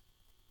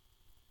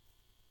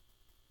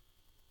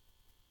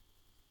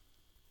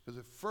 Because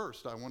at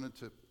first I wanted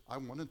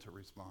to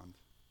respond.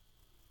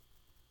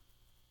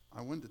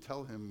 I wanted to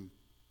tell him,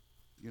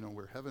 you know,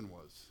 where heaven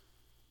was.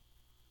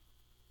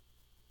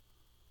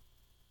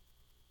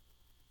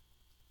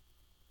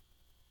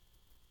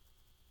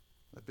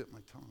 I bit my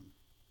tongue.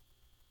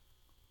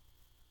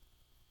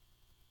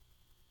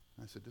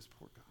 And I said, this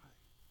poor guy,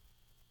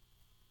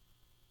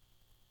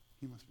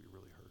 he must be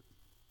really hurt.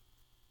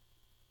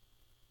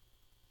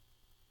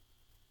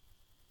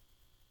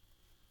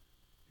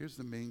 Here's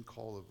the main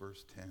call of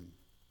verse 10.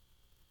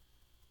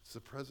 It's the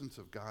presence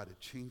of God. It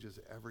changes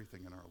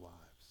everything in our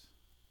lives.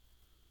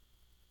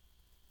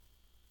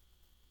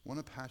 Want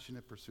a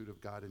passionate pursuit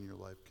of God in your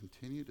life?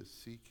 Continue to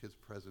seek his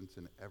presence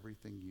in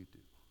everything you do.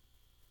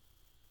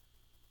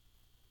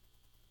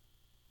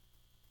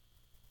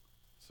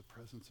 It's the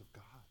presence of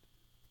God.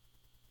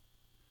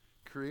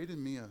 Create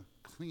in me a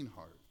clean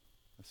heart,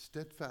 a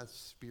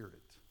steadfast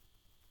spirit.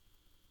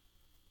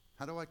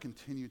 How do I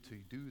continue to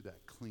do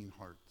that clean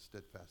heart,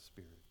 steadfast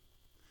spirit?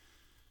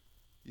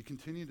 You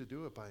continue to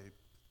do it by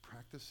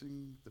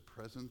practicing the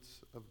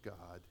presence of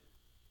God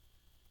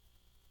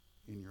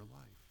in your life.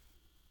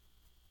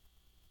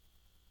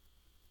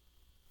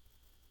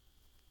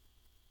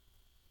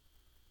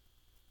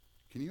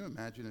 Can you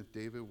imagine if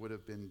David would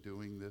have been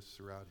doing this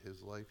throughout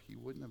his life? He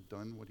wouldn't have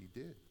done what he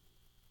did.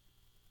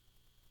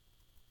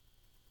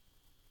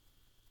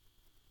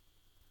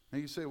 Now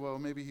you say, well,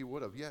 maybe he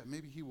would have. Yeah,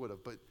 maybe he would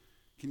have. But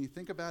can you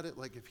think about it?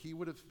 Like if he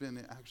would have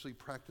been actually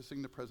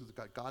practicing the presence of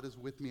God, God is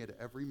with me at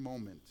every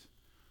moment.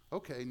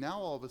 Okay, now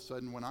all of a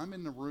sudden, when I'm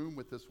in the room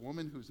with this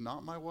woman who's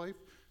not my wife,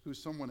 who's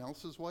someone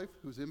else's wife,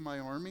 who's in my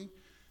army,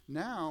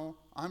 now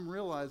I'm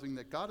realizing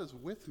that God is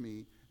with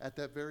me at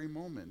that very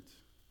moment.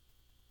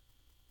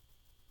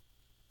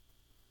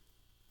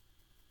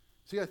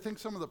 See, I think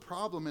some of the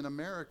problem in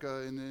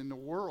America and in the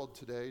world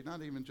today,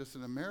 not even just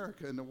in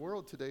America, in the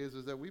world today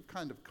is that we've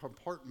kind of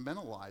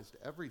compartmentalized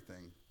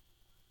everything.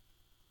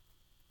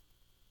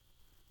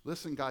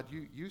 Listen, God,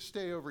 you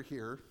stay over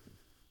here.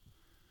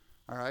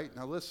 All right,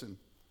 now listen.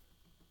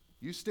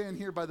 You stand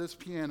here by this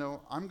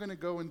piano. I'm going to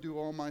go and do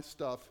all my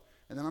stuff,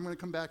 and then I'm going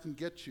to come back and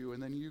get you,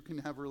 and then you can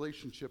have a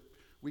relationship.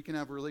 We can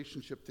have a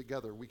relationship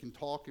together. We can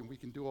talk, and we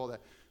can do all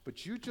that.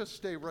 But you just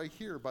stay right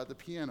here by the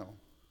piano.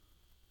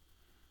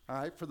 All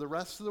right, for the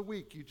rest of the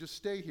week, you just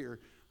stay here.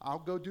 I'll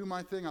go do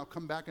my thing. I'll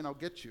come back, and I'll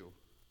get you.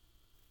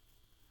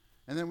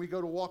 And then we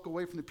go to walk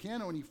away from the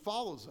piano, and he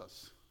follows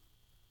us.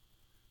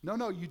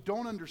 No, you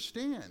don't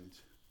understand.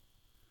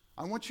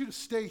 I want you to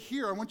stay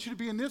here. I want you to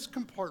be in this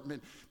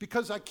compartment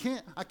because I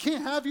can't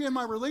have you in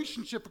my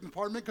relationship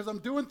compartment because I'm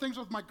doing things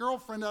with my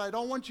girlfriend that I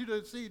don't want you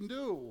to see and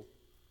do.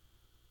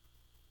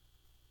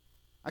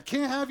 I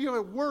can't have you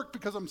at work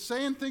because I'm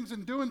saying things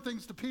and doing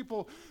things to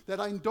people that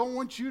I don't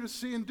want you to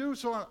see and do.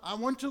 So I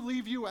want to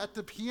leave you at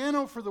the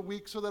piano for the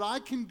week so that I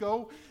can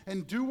go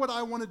and do what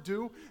I want to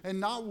do and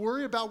not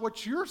worry about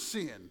what you're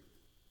seeing.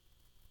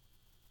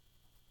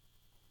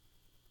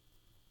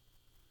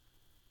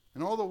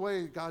 And all the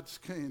way God's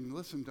saying,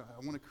 listen, I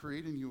want to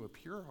create in you a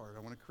pure heart. I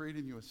want to create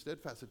in you a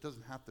steadfast. It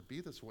doesn't have to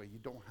be this way. You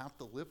don't have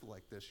to live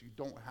like this. You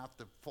don't have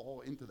to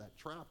fall into that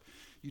trap.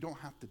 You don't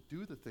have to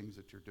do the things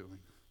that you're doing.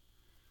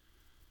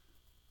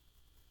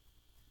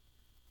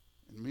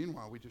 And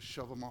meanwhile, we just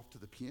shove them off to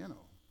the piano.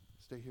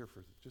 It's stay here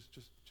for,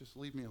 just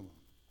leave me alone.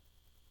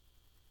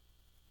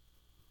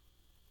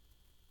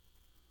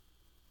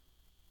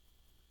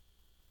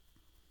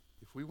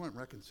 If we want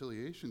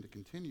reconciliation to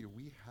continue,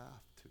 we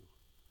have to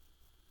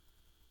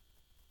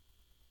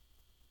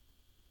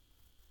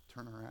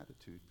turn our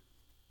attitude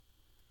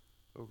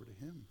over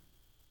to him.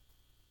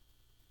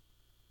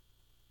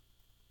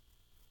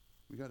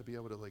 We got to be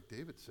able to, like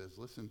David says,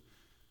 listen,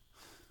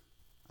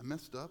 I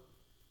messed up.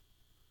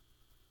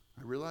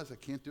 I realize I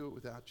can't do it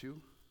without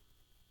you.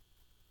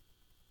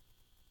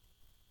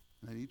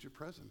 And I need your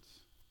presence.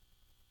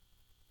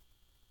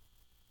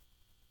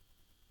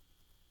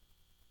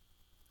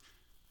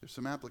 There's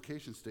some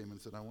application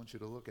statements that I want you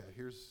to look at.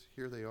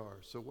 Here they are.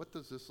 So what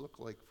does this look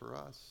like for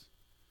us?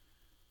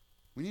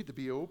 We need to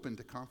be open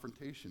to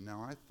confrontation.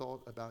 Now, I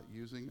thought about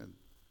using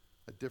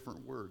a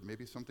different word,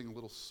 maybe something a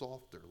little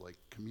softer, like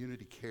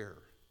community care.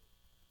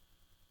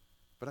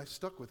 But I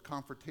stuck with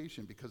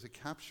confrontation because it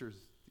captures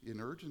an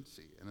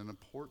urgency and an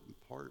important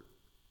part.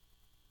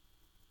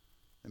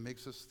 It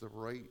makes us the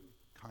right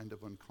kind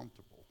of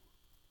uncomfortable.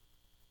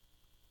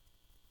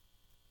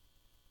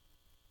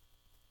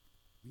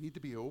 We need to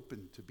be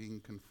open to being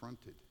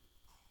confronted.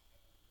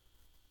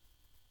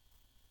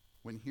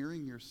 When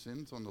hearing your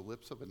sins on the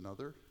lips of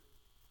another,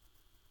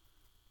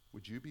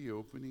 would you be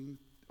open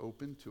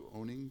to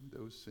owning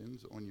those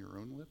sins on your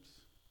own lips?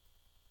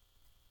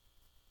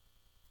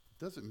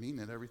 It doesn't mean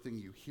that everything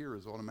you hear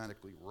is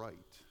automatically right.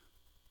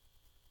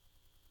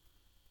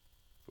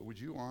 But would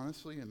you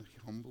honestly and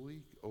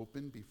humbly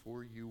open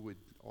before you would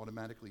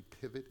automatically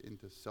pivot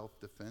into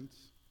self-defense?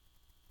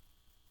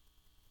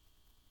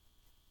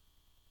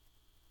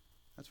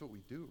 That's what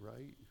we do,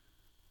 right?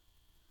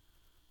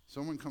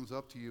 Someone comes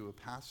up to you, a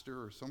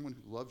pastor or someone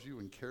who loves you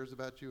and cares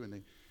about you,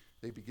 and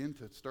they begin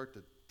to start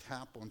to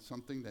tap on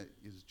something that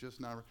is just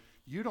not,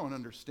 you don't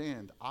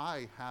understand.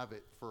 I have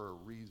it for a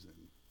reason.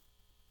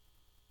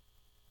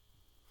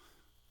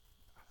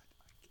 I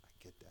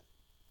get that.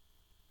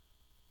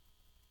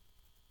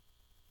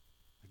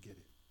 I get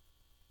it.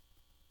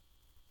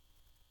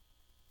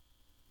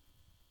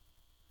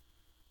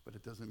 But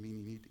it doesn't mean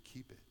you need to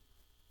keep it.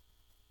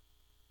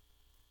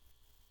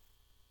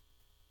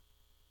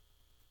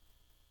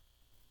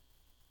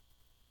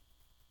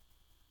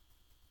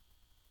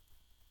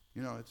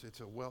 You know, it's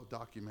a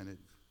well-documented,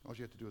 all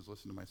you have to do is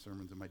listen to my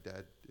sermons, and my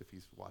dad, if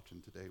he's watching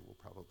today, will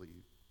probably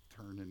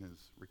turn in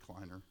his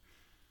recliner.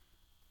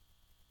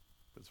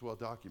 But it's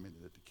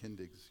well-documented that the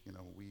Kindigs, you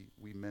know,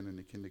 we men in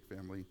the Kindig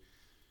family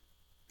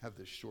have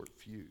this short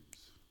fuse.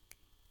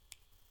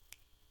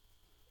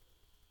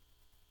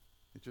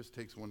 It just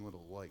takes one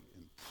little light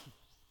and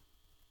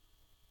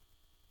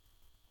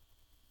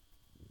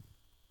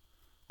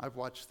I've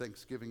watched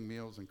Thanksgiving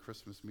meals and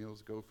Christmas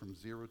meals go from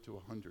 0 to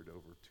 100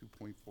 over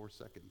 2.4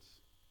 seconds.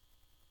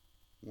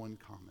 One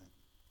comment.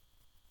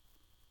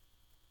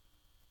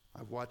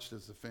 I've watched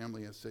as the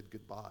family has said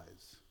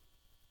goodbyes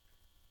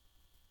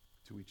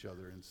to each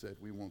other and said,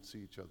 we won't see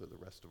each other the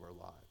rest of our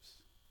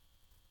lives.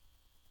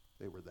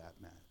 They were that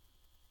mad.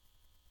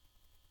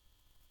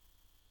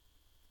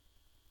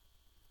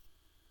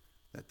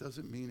 That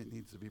doesn't mean it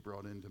needs to be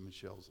brought into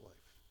Michelle's life.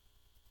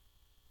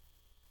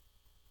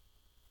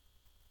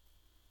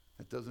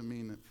 That doesn't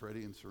mean that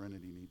Freddie and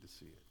Serenity need to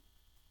see it.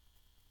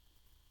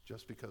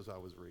 Just because I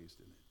was raised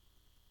in it.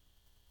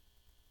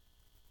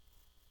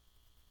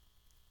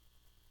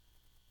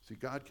 See,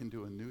 God can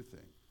do a new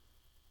thing.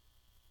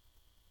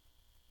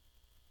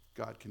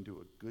 God can do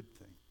a good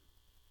thing.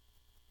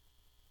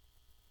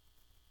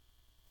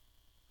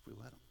 If we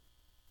let him.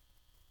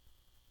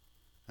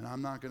 And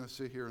I'm not going to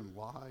sit here and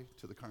lie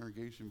to the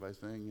congregation by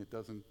saying it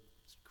doesn't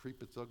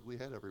creep its ugly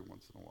head every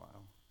once in a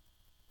while.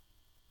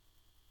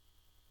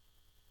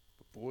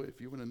 But boy,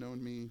 if you would have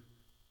known me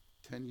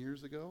 10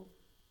 years ago,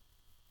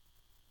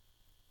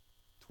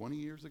 20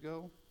 years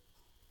ago,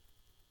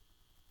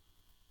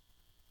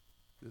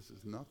 this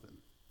is nothing.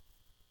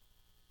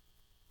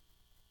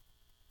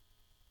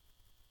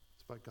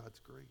 It's by God's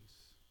grace.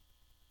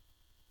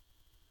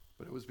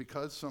 But it was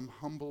because some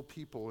humble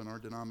people in our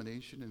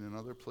denomination and in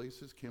other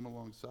places came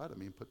alongside of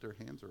me and put their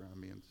hands around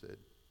me and said,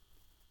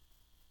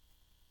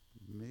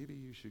 maybe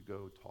you should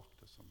go talk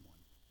to someone.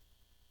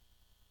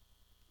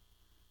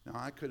 Now,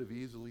 I could have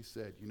easily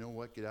said, you know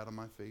what, get out of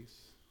my face.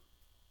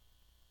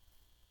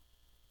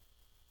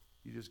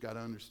 You just got to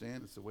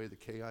understand it's the way the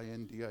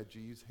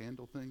KINDIGs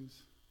handle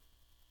things.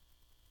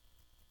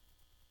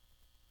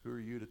 Who are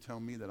you to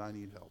tell me that I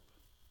need help?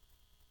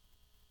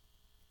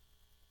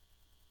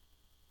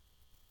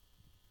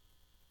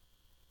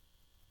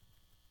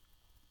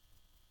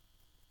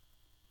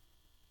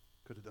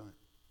 Could have done it.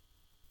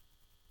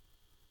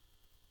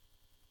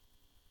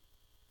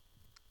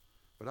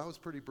 But I was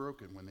pretty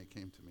broken when they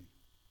came to me.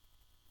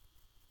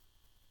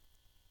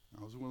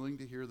 I was willing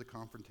to hear the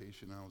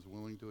confrontation. I was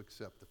willing to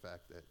accept the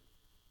fact that,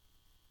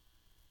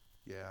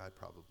 yeah, I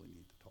probably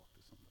need to talk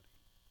to somebody.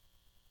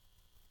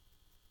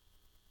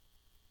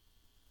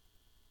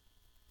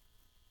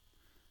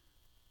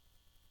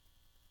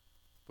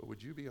 But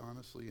would you be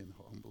honestly and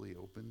humbly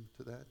open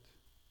to that?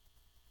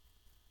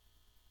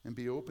 and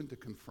be open to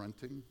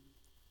confronting.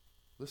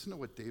 Listen to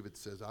what David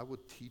says, I will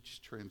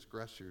teach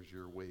transgressors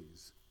your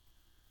ways.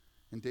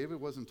 And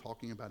David wasn't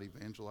talking about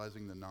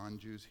evangelizing the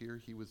non-Jews here.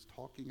 He was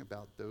talking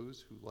about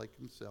those who, like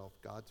himself,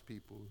 God's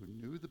people, who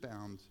knew the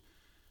bounds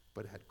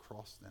but had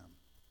crossed them.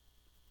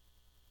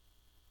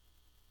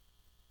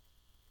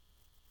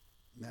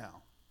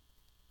 Now,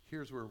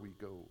 here's where we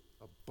go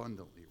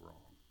abundantly wrong.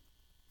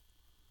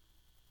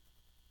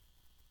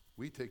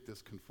 We take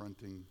this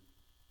confronting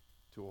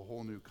to a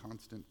whole new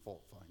constant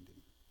fault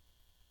finding.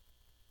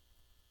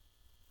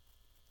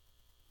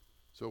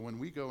 So when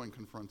we go and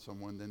confront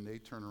someone, then they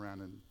turn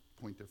around and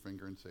point their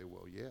finger and say,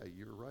 well, yeah,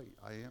 you're right.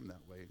 I am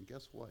that way. And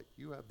guess what?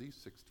 You have these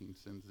 16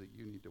 sins that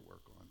you need to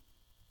work on.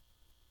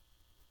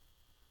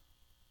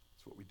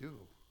 That's what we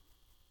do.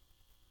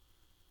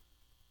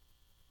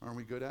 Aren't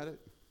we good at it?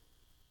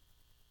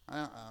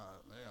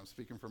 I'm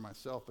speaking for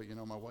myself, but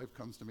my wife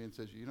comes to me and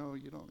says, you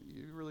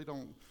really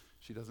don't,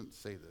 she doesn't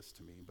say this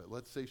to me, but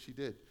let's say she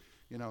did.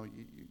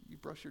 You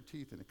brush your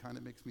teeth and it kind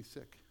of makes me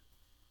sick.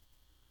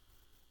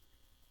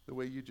 The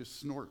way you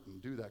just snort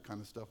and do that kind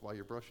of stuff while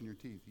you're brushing your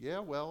teeth. Yeah,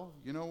 well,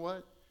 you know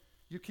what?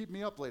 You keep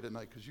me up late at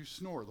night because you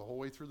snore the whole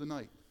way through the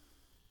night.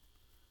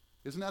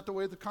 Isn't that the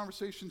way the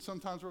conversation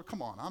sometimes rolls?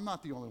 Come on, I'm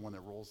not the only one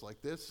that rolls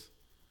like this.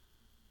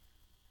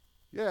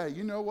 Yeah,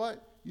 you know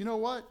what? You know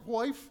what,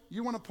 wife?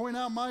 You want to point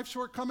out my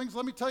shortcomings?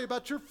 Let me tell you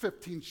about your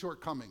 15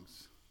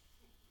 shortcomings.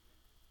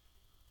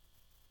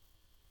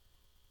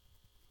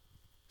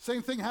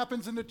 Same thing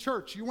happens in the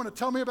church. You want to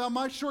tell me about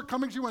my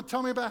shortcomings? You want to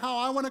tell me about how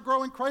I want to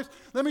grow in Christ?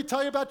 Let me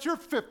tell you about your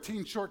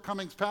 15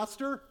 shortcomings,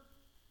 Pastor.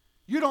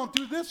 You don't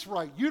do this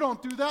right. You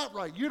don't do that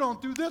right. You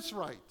don't do this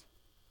right.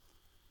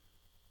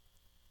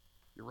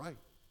 You're right.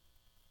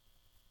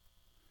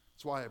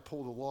 That's why I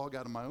pull the log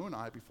out of my own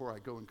eye before I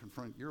go and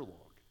confront your log.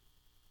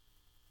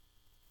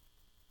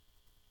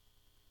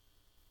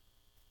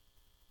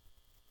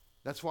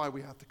 That's why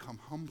we have to come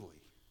humbly.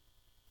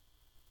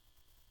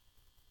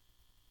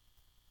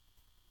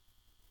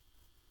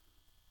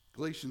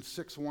 Galatians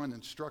 6:1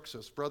 instructs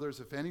us, brothers,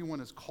 if anyone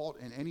is caught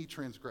in any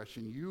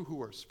transgression, you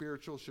who are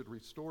spiritual should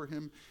restore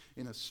him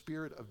in a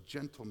spirit of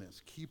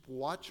gentleness. Keep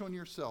watch on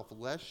yourself,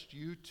 lest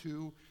you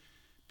too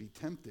be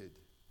tempted.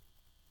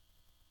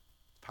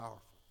 It's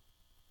powerful.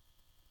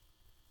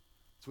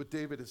 That's what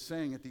David is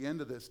saying at the end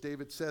of this.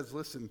 David says,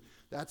 listen,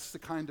 that's the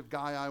kind of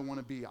guy I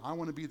want to be. I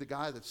want to be the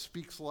guy that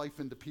speaks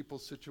life into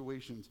people's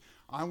situations.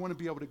 I want to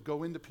be able to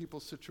go into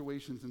people's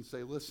situations and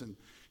say, listen,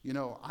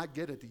 I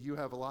get it that you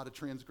have a lot of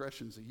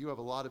transgressions, that you have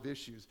a lot of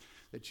issues,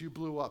 that you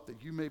blew up,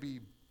 that you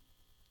maybe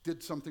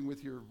did something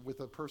with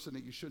a person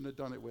that you shouldn't have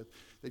done it with,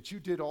 that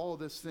you did all of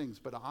these things,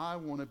 but I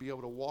want to be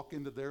able to walk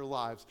into their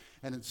lives,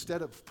 and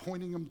instead of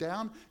pointing them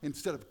down,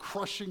 instead of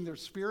crushing their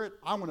spirit,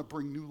 I want to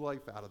bring new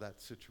life out of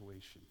that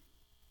situation.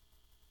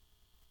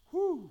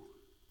 Whew.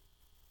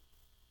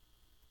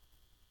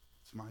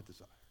 It's my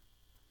desire.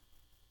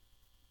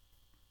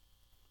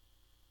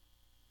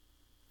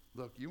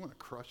 Look, you want to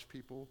crush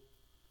people?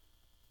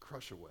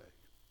 Crush away.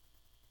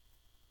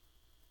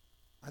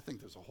 I think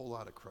there's a whole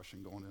lot of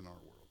crushing going in our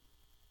world.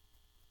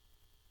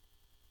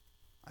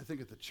 I think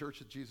if the Church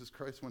of Jesus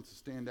Christ wants to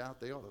stand out,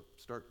 they ought to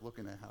start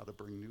looking at how to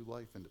bring new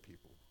life into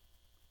people.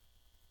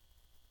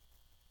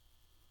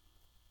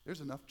 There's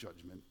enough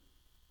judgment.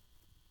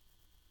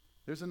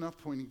 There's enough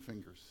pointing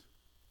fingers.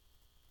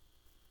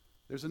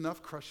 There's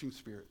enough crushing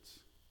spirits.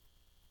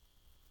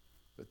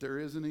 But there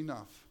isn't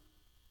enough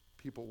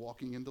people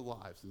walking into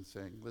lives and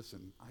saying,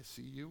 listen, I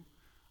see you,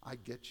 I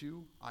get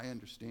you, I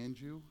understand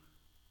you,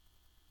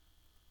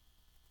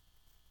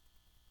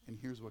 and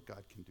here's what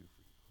God can do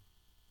for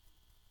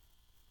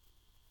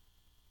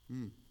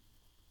you.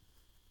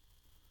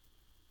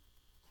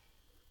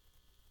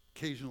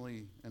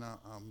 Occasionally, and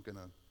I'm going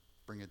to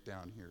bring it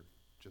down here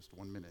just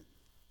 1 minute.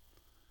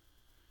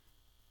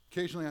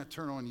 Occasionally I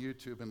turn on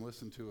YouTube and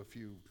listen to a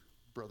few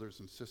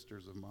brothers and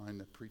sisters of mine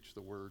that preach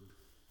the word.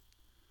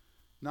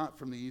 Not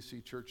from the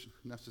EC Church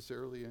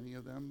necessarily, any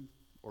of them,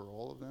 or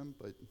all of them,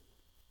 but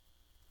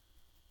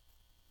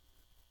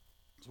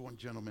there's one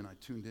gentleman I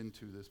tuned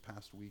into this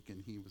past week,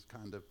 and he was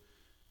kind of,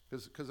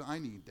 because I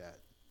need that.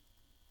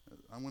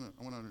 I want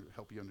to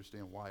help you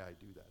understand why I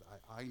do that.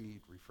 I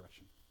need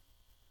refreshing.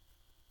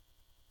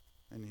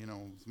 And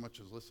as much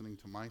as listening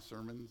to my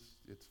sermons,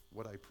 it's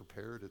what I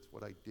prepared, it's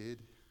what I did.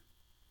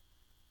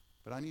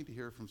 But I need to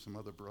hear from some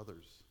other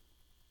brothers.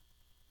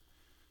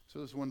 So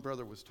this one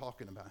brother was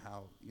talking about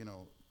how,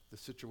 the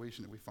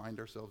situation that we find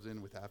ourselves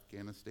in with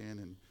Afghanistan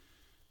and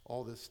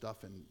all this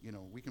stuff, and,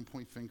 we can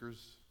point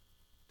fingers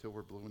till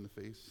we're blue in the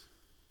face.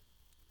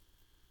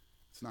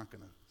 It's not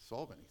going to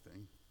solve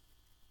anything.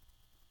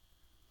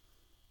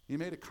 He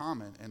made a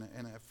comment, and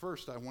at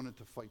first I wanted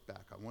to fight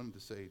back. I wanted to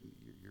say,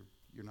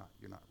 you're not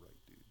right,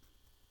 dude.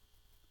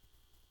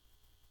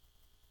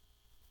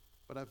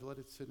 But I've let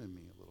it sit in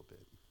me a little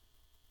bit.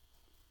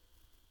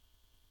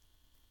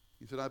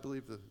 He said, I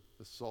believe the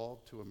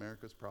solve to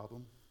America's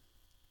problem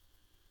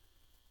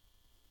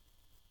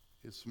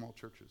is small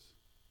churches.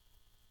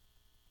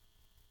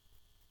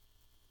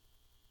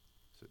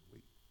 I said,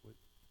 wait, what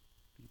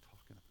are you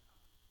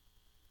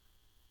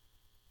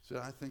So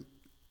I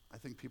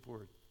think people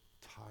are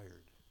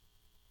tired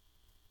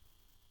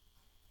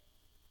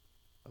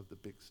of the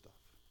big stuff.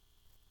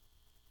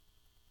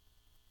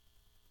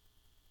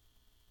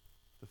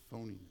 The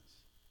phoniness.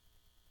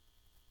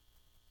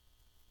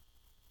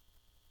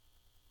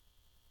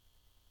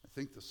 I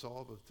think the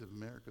solve to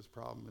America's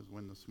problem is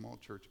when the small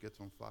church gets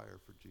on fire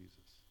for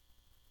Jesus.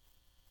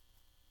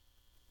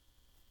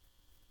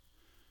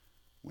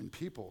 When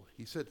people,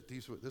 he said it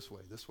this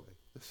way. This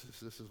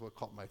is what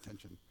caught my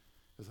attention,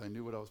 because I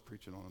knew what I was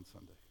preaching on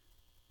Sunday.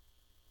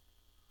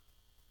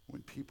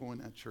 When people in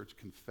that church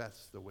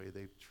confess the way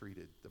they've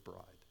treated the bride.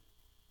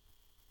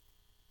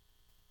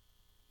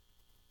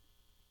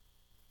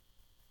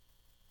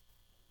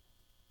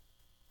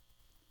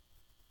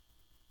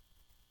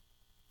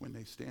 When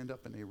they stand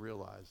up and they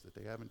realize that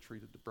they haven't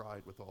treated the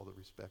bride with all the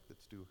respect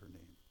that's due her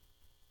name.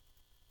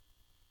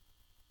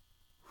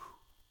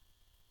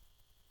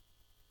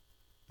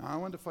 Now, I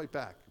wanted to fight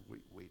back.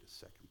 Wait a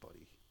second,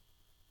 buddy.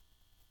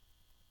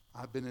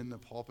 I've been in the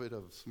pulpit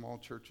of small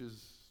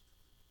churches,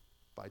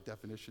 by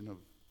definition of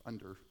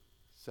under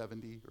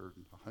 70 or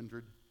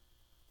 100,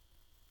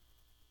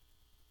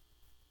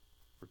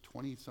 for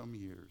 20-some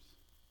years.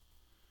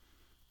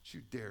 Don't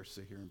you dare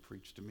sit here and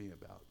preach to me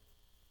about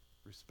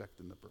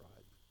respecting the bride.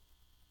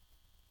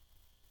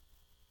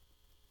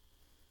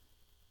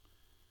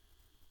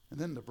 And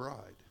then the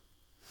bride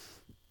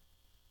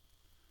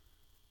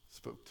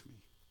spoke to me.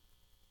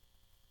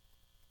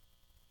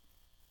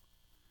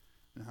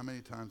 And how many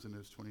times in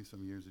those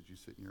 20-some years did you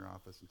sit in your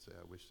office and say,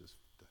 I wish this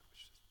place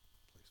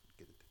would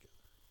get it together?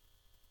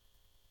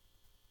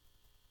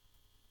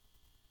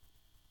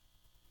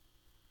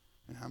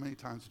 And how many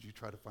times did you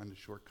try to find the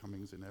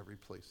shortcomings in every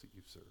place that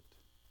you've served?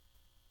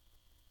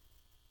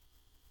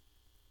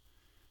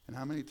 And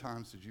how many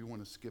times did you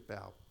want to skip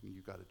out when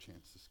you got a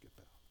chance to skip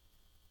out?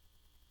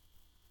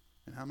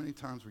 And how many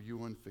times were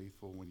you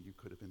unfaithful when you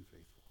could have been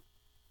faithful?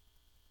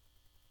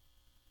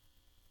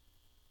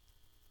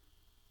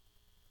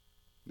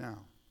 Now,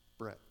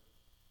 Brett,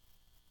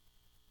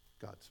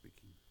 God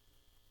speaking.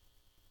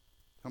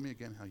 Tell me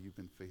again how you've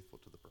been faithful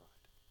to the bride.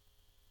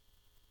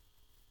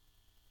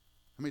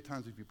 How many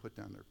times have you put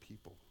down their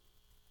people?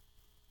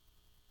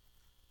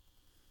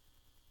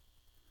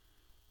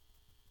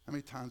 How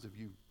many times have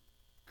you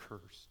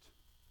cursed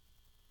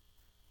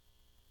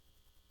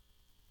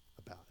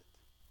about it?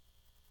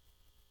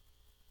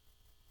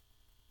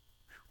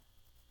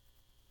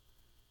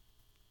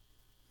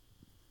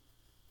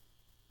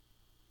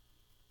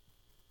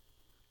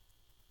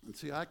 And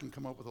see, I can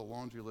come up with a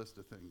laundry list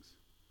of things.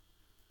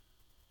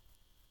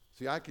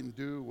 See, I can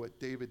do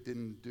what David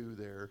didn't do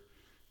there.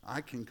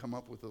 I can come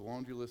up with a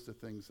laundry list of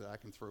things that I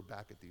can throw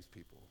back at these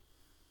people.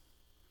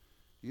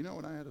 You know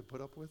what I had to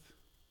put up with?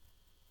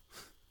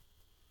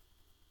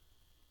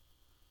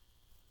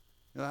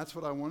 You know, that's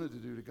what I wanted to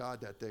do to God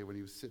that day when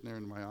he was sitting there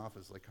in my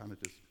office, like kind of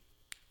just,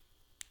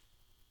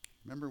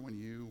 remember when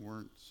you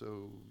weren't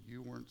so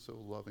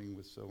loving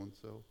with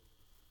so-and-so?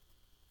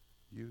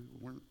 You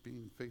weren't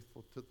being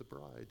faithful to the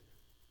bride.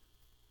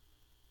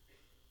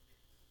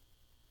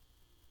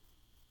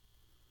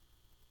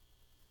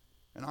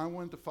 And I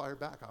wanted to fire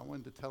back. I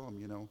wanted to tell him,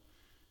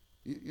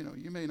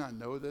 you may not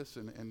know this,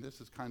 and this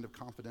is kind of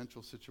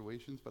confidential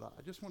situations, but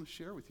I just want to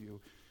share with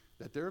you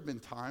that there have been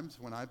times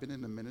when I've been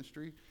in the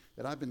ministry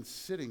that I've been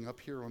sitting up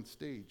here on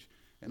stage,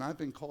 and I've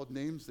been called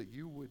names that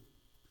you would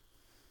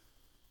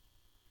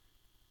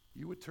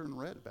turn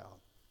red about.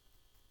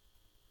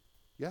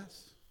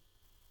 Yes.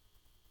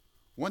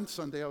 One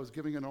Sunday I was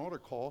giving an altar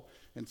call,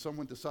 and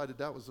someone decided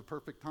that was the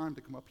perfect time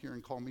to come up here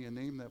and call me a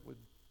name that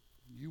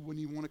you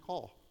wouldn't even want to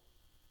call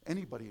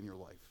anybody in your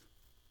life.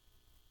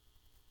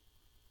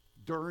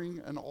 During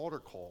an altar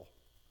call,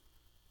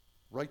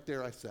 right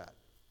there I sat.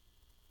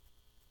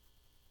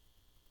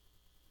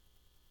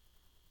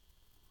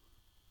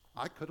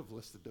 I could have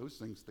listed those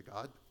things to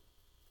God.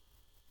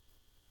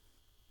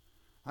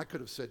 I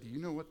could have said, do you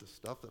know what the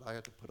stuff that I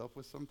had to put up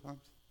with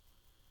sometimes?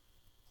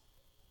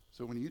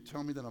 So when you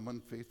tell me that I'm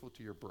unfaithful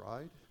to your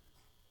bride,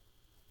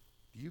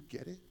 do you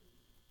get it?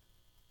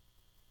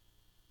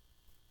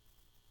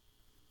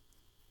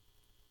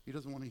 He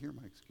doesn't want to hear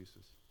my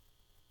excuses.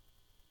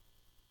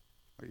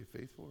 Are you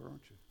faithful or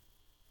aren't you?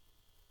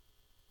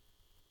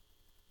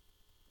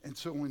 And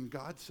so when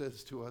God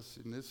says to us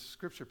in this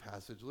scripture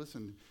passage,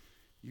 listen,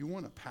 you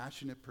want a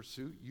passionate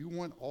pursuit? You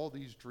want all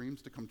these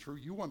dreams to come true?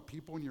 You want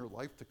people in your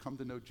life to come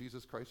to know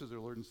Jesus Christ as their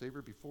Lord and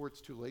Savior before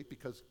it's too late?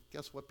 Because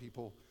guess what,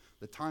 people?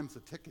 The time's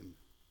a-ticking.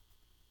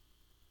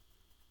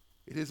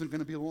 It isn't going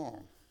to be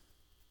long.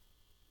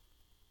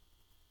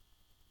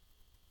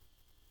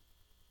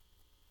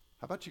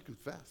 How about you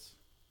confess?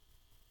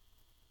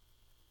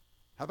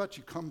 How about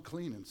you come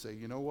clean and say,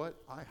 you know what?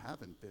 I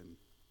haven't been.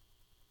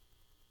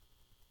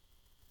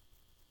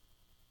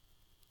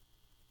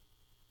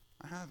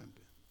 I haven't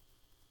been.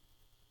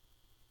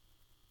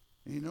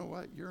 And you know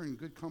what? You're in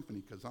good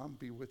company because I'll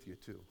be with you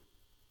too.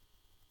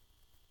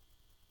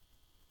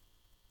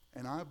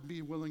 And I'd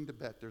be willing to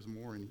bet there's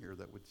more in here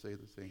that would say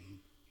the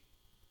same.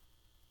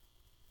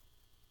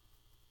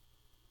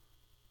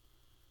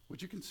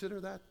 Would you consider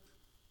that?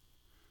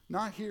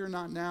 Not here,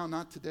 not now,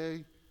 not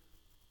today.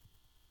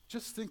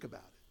 Just think about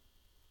it.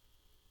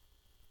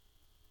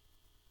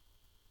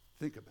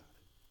 Think about it.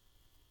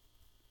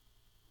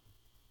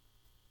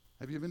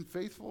 Have you been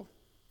faithful?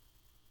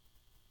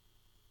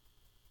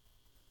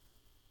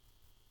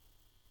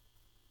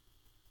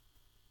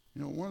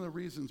 You know, one of the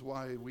reasons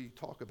why we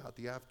talk about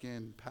the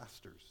Afghan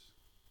pastors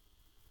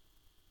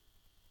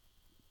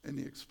and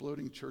the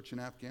exploding church in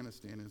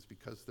Afghanistan is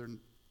because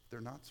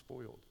they're not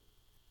spoiled.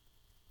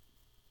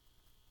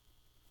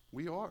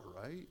 We are,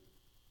 right?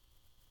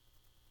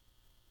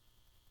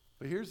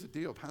 But here's the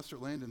deal. Pastor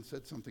Landon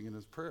said something in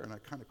his prayer, and I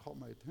kind of caught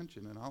my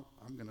attention, and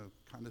I'm going to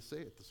kind of say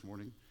it this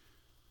morning.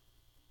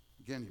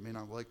 Again, you may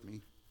not like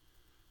me,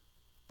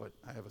 but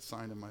I have a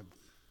sign in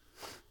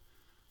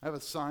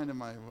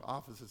my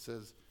office that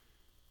says,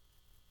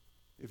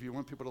 if you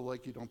want people to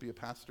like you, don't be a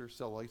pastor,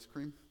 sell ice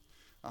cream.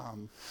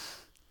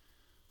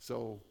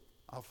 So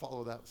I'll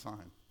follow that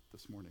sign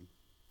this morning.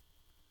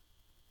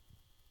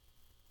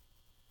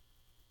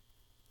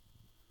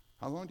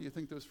 How long do you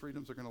think those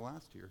freedoms are going to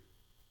last here?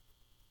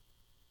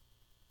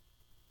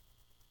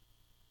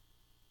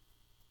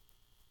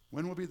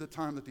 When will be the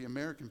time that the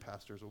American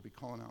pastors will be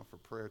calling out for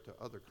prayer to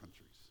other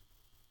countries?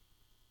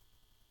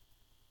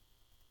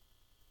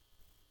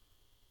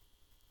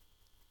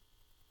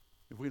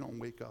 If we don't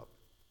wake up.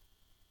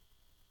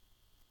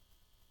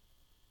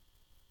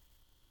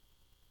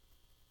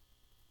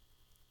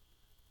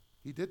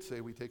 He did say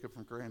we take it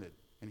for granted,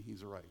 and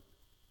he's right.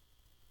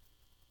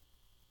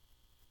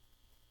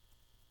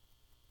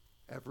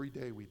 Every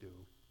day we do.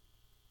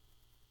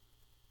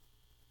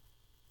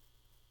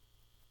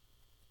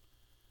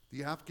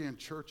 The Afghan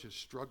church is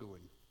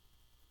struggling,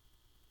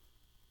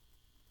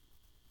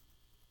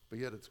 but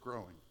yet it's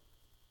growing.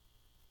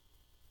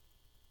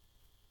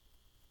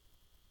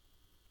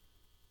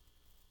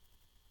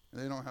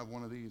 And they don't have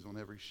one of these on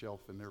every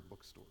shelf in their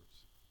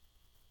bookstores.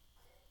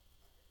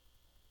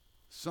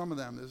 Some of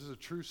them, this is a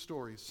true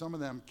story, some of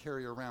them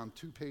carry around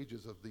 2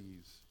 pages of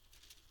these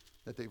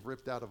that they've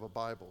ripped out of a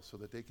Bible so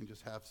that they can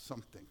just have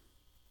something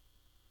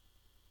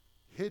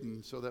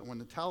hidden so that when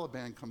the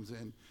Taliban comes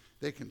in,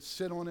 they can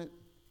sit on it,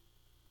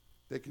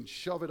 they can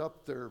shove it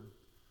up their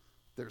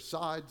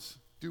sides,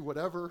 do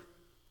whatever,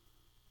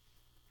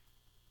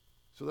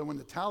 so that when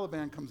the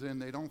Taliban comes in,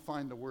 they don't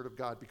find the Word of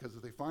God, because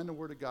if they find the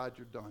Word of God,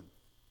 you're done.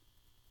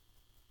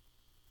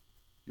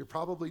 You're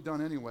probably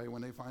done anyway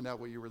when they find out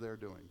what you were there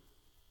doing.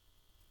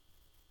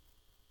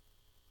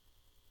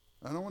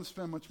 I don't want to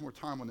spend much more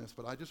time on this,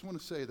 but I just want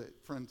to say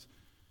that, friends,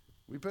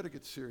 we better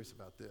get serious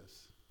about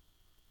this.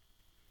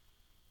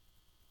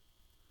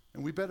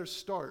 And we better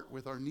start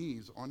with our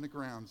knees on the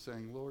ground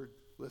saying, Lord,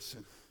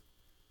 listen,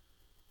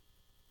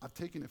 I've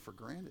taken it for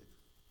granted.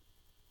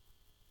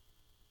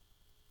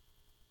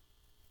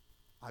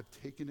 I've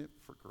taken it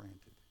for granted.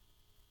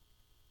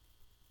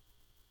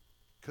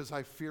 Because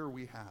I fear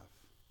we have.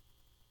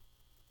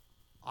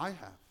 I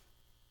have.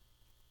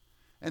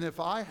 And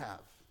if I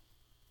have,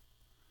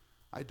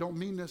 I don't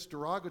mean this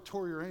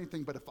derogatory or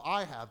anything, but if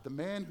I have, the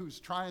man who's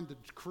trying to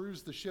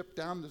cruise the ship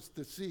down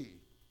the sea,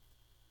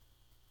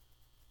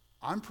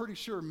 I'm pretty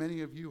sure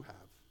many of you have.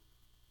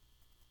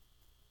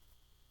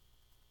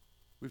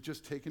 We've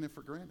just taken it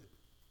for granted.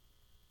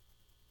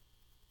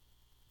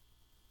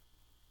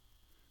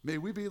 May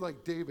we be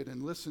like David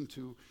and listen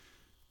to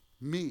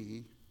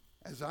me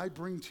as I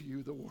bring to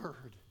you the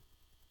word.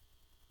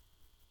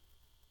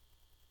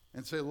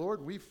 And say,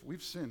 Lord,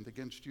 we've sinned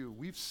against you.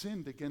 We've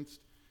sinned against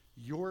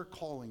your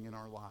calling in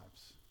our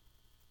lives.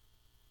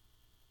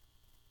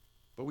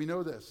 But we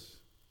know this.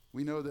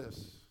 We know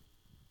this.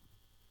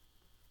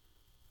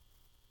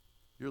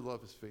 Your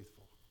love is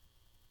faithful.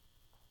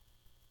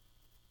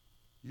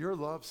 Your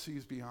love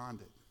sees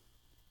beyond it.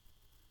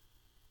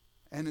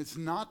 And it's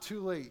not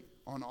too late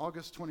on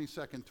August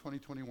 22nd,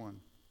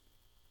 2021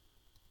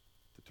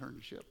 to turn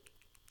the ship.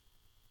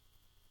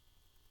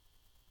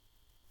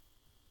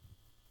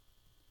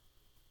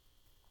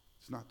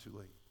 It's not too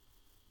late.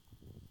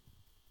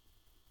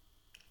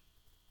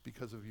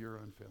 Because of your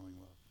unfailing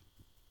love.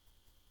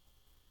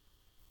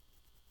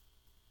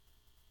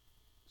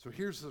 So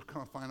here's the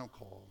final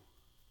call.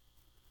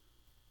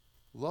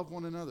 Love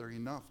one another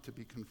enough to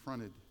be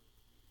confronted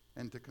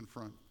and to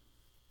confront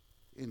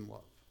in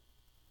love.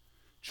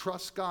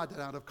 Trust God that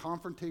out of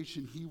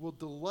confrontation he will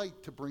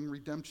delight to bring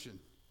redemption.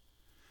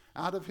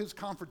 Out of his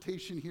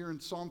confrontation here in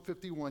Psalm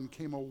 51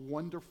 came a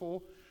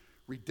wonderful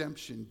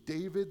redemption.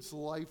 David's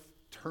life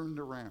turned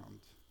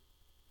around.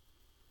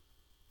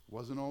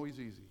 Wasn't always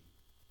easy.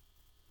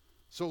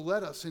 So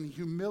let us in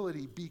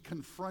humility be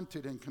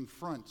confronted and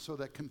confront so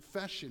that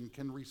confession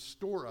can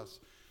restore us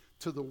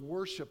to the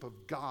worship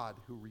of God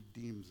who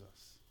redeems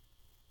us.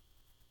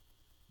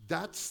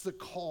 That's the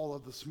call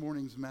of this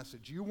morning's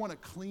message. You want a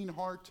clean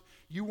heart?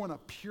 You want a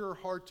pure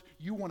heart?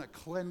 You want a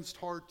cleansed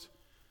heart?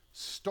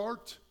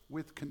 Start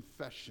with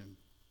confession.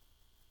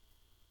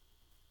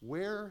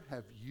 Where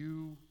have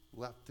you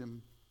left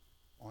him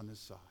on his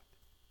side?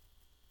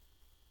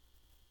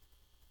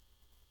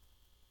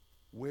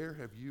 Where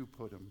have you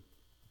put him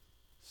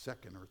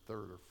second or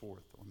third or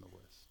fourth on the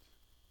list.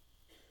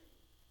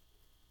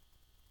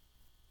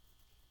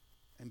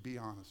 And be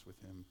honest with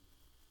him.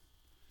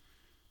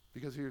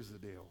 Because here's the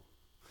deal.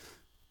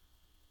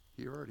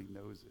 He already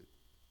knows it.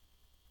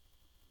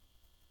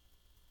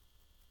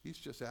 He's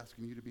just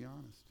asking you to be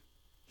honest.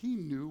 He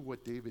knew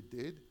what David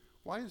did.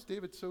 Why is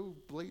David so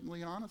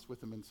blatantly honest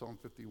with him in Psalm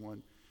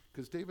 51?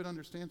 Because David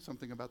understands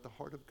something about the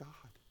heart of God.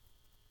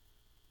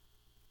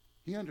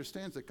 He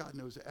understands that God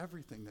knows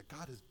everything, that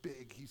God is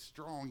big, he's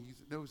strong, he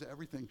knows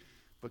everything,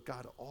 but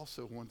God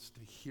also wants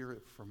to hear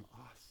it from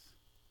us.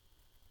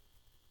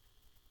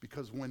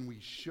 Because when we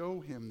show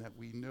him that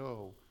we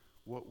know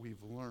what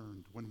we've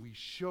learned, when we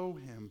show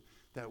him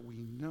that we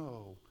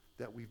know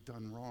that we've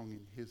done wrong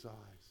in his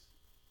eyes,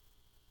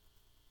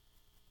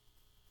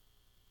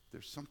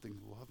 there's something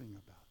loving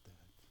about that.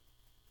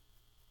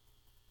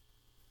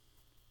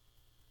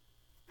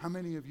 How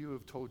many of you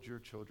have told your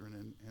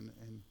children,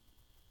 and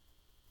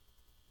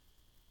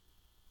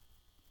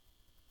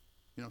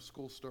you know,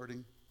 school's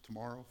starting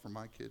tomorrow for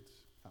my kids,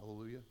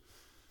 hallelujah.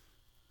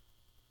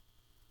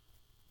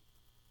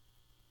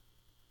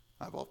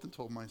 I've often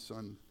told my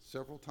son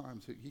several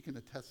times, he can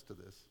attest to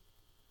this.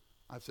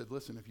 I've said,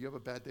 listen, if you have a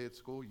bad day at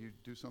school, you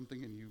do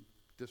something and you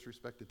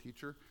disrespect a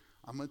teacher,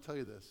 I'm going to tell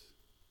you this.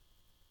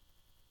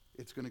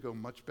 It's going to go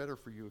much better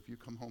for you if you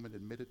come home and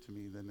admit it to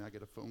me than I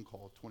get a phone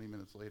call 20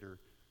 minutes later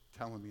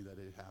telling me that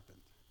it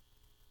happened.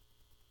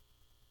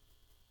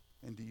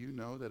 And do you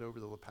know that over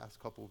the past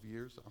couple of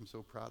years, I'm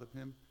so proud of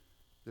him,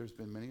 there's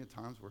been many a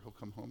times where he'll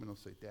come home and he'll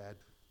say, Dad,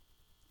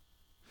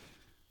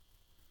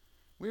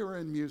 we were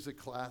in music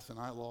class and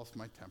I lost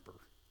my temper.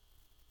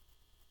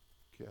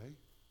 Okay?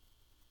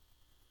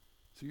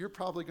 So you're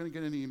probably going to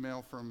get an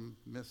email from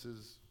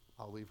Mrs.,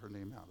 I'll leave her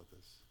name out of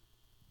this.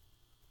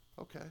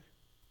 Okay.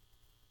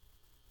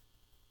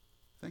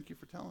 Thank you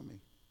for telling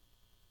me.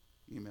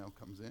 Email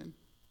comes in.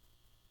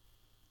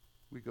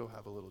 We go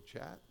have a little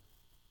chat.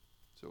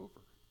 It's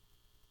over.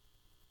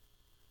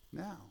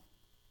 Now,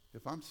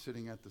 if I'm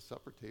sitting at the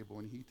supper table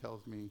and he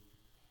tells me,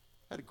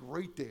 I had a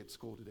great day at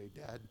school today,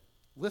 Dad.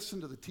 Listen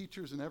to the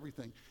teachers and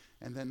everything.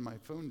 And then my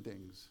phone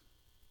dings.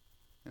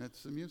 And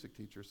it's the music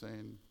teacher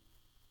saying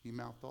he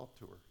mouthed off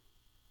to her.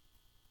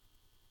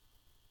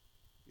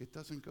 It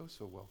doesn't go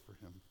so well for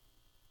him.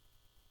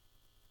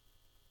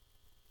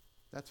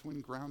 That's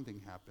when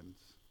grounding happens.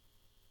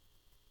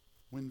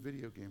 When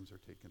video games are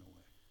taken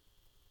away.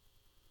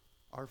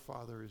 Our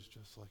Father is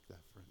just like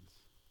that, friends.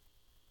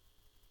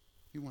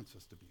 He wants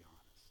us to be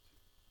honest.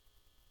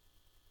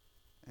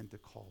 And to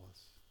call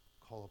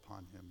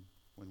upon him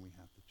when we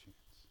have the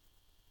chance.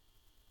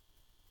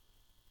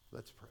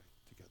 Let's pray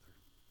together.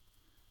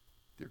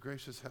 Dear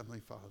gracious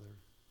Heavenly Father,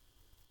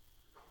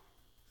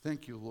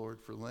 thank you,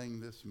 Lord, for laying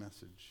this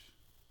message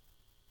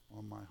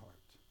on my heart.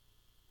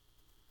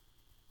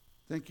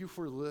 Thank you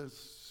for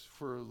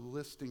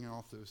listing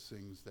off those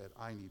things that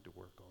I need to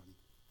work on.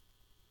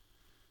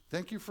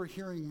 Thank you for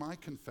hearing my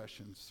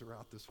confessions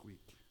throughout this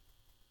week.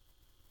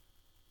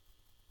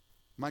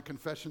 My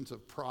confessions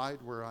of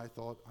pride where I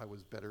thought I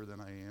was better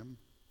than I am.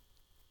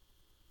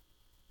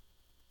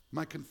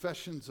 My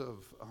confessions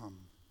of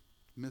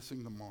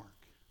missing the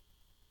mark.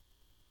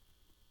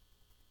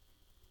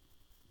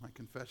 My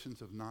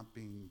confessions of not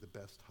being the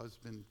best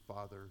husband,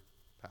 father,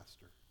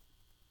 pastor.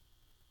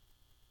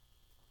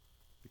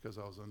 Because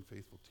I was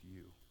unfaithful to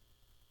you.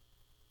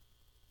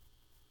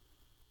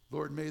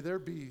 Lord, may there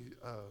be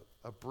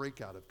a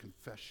breakout of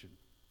confession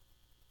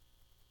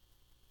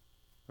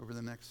over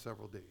the next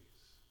several days.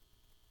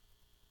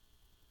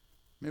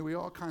 May we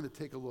all kind of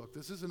take a look.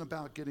 This isn't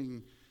about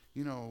getting,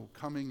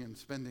 coming and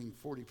spending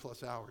 40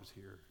 plus hours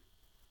here.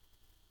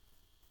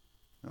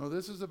 No,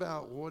 this is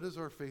about what is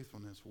our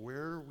faithfulness?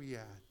 Where are we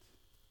at?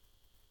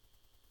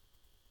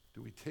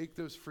 Do we take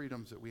those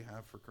freedoms that we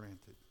have for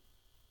granted?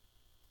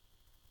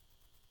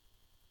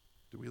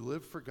 Do we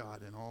live for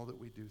God in all that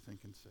we do,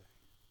 think, and say?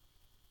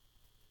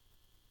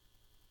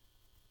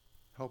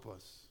 Help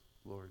us,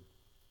 Lord.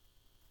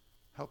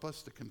 Help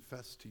us to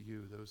confess to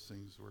you those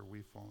things where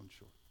we've fallen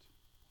short.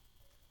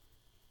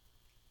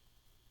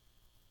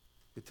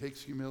 It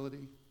takes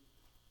humility.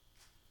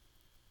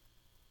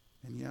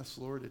 And yes,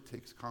 Lord, it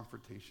takes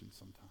confrontation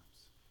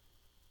sometimes.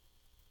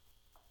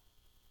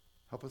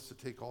 Help us to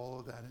take all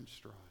of that in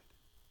stride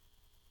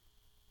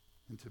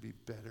and to be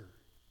better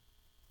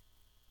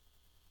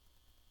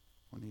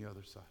on the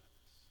other side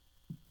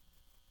of this.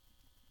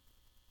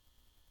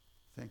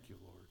 Thank you,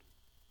 Lord.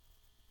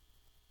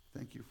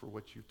 Thank you for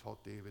what you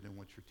taught David and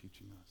what you're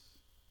teaching us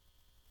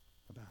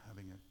about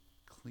having a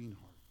clean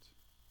heart,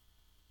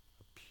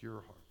 a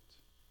pure heart,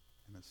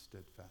 and a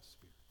steadfast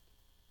spirit.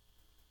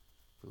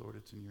 For Lord,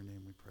 it's in your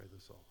name we pray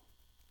this all.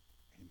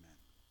 Amen.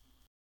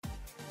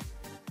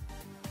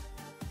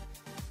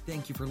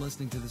 Thank you for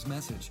listening to this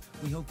message.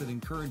 We hope it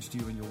encouraged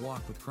you in your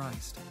walk with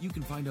Christ. You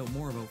can find out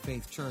more about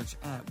Faith Church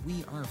at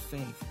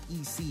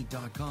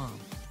wearefaithec.com.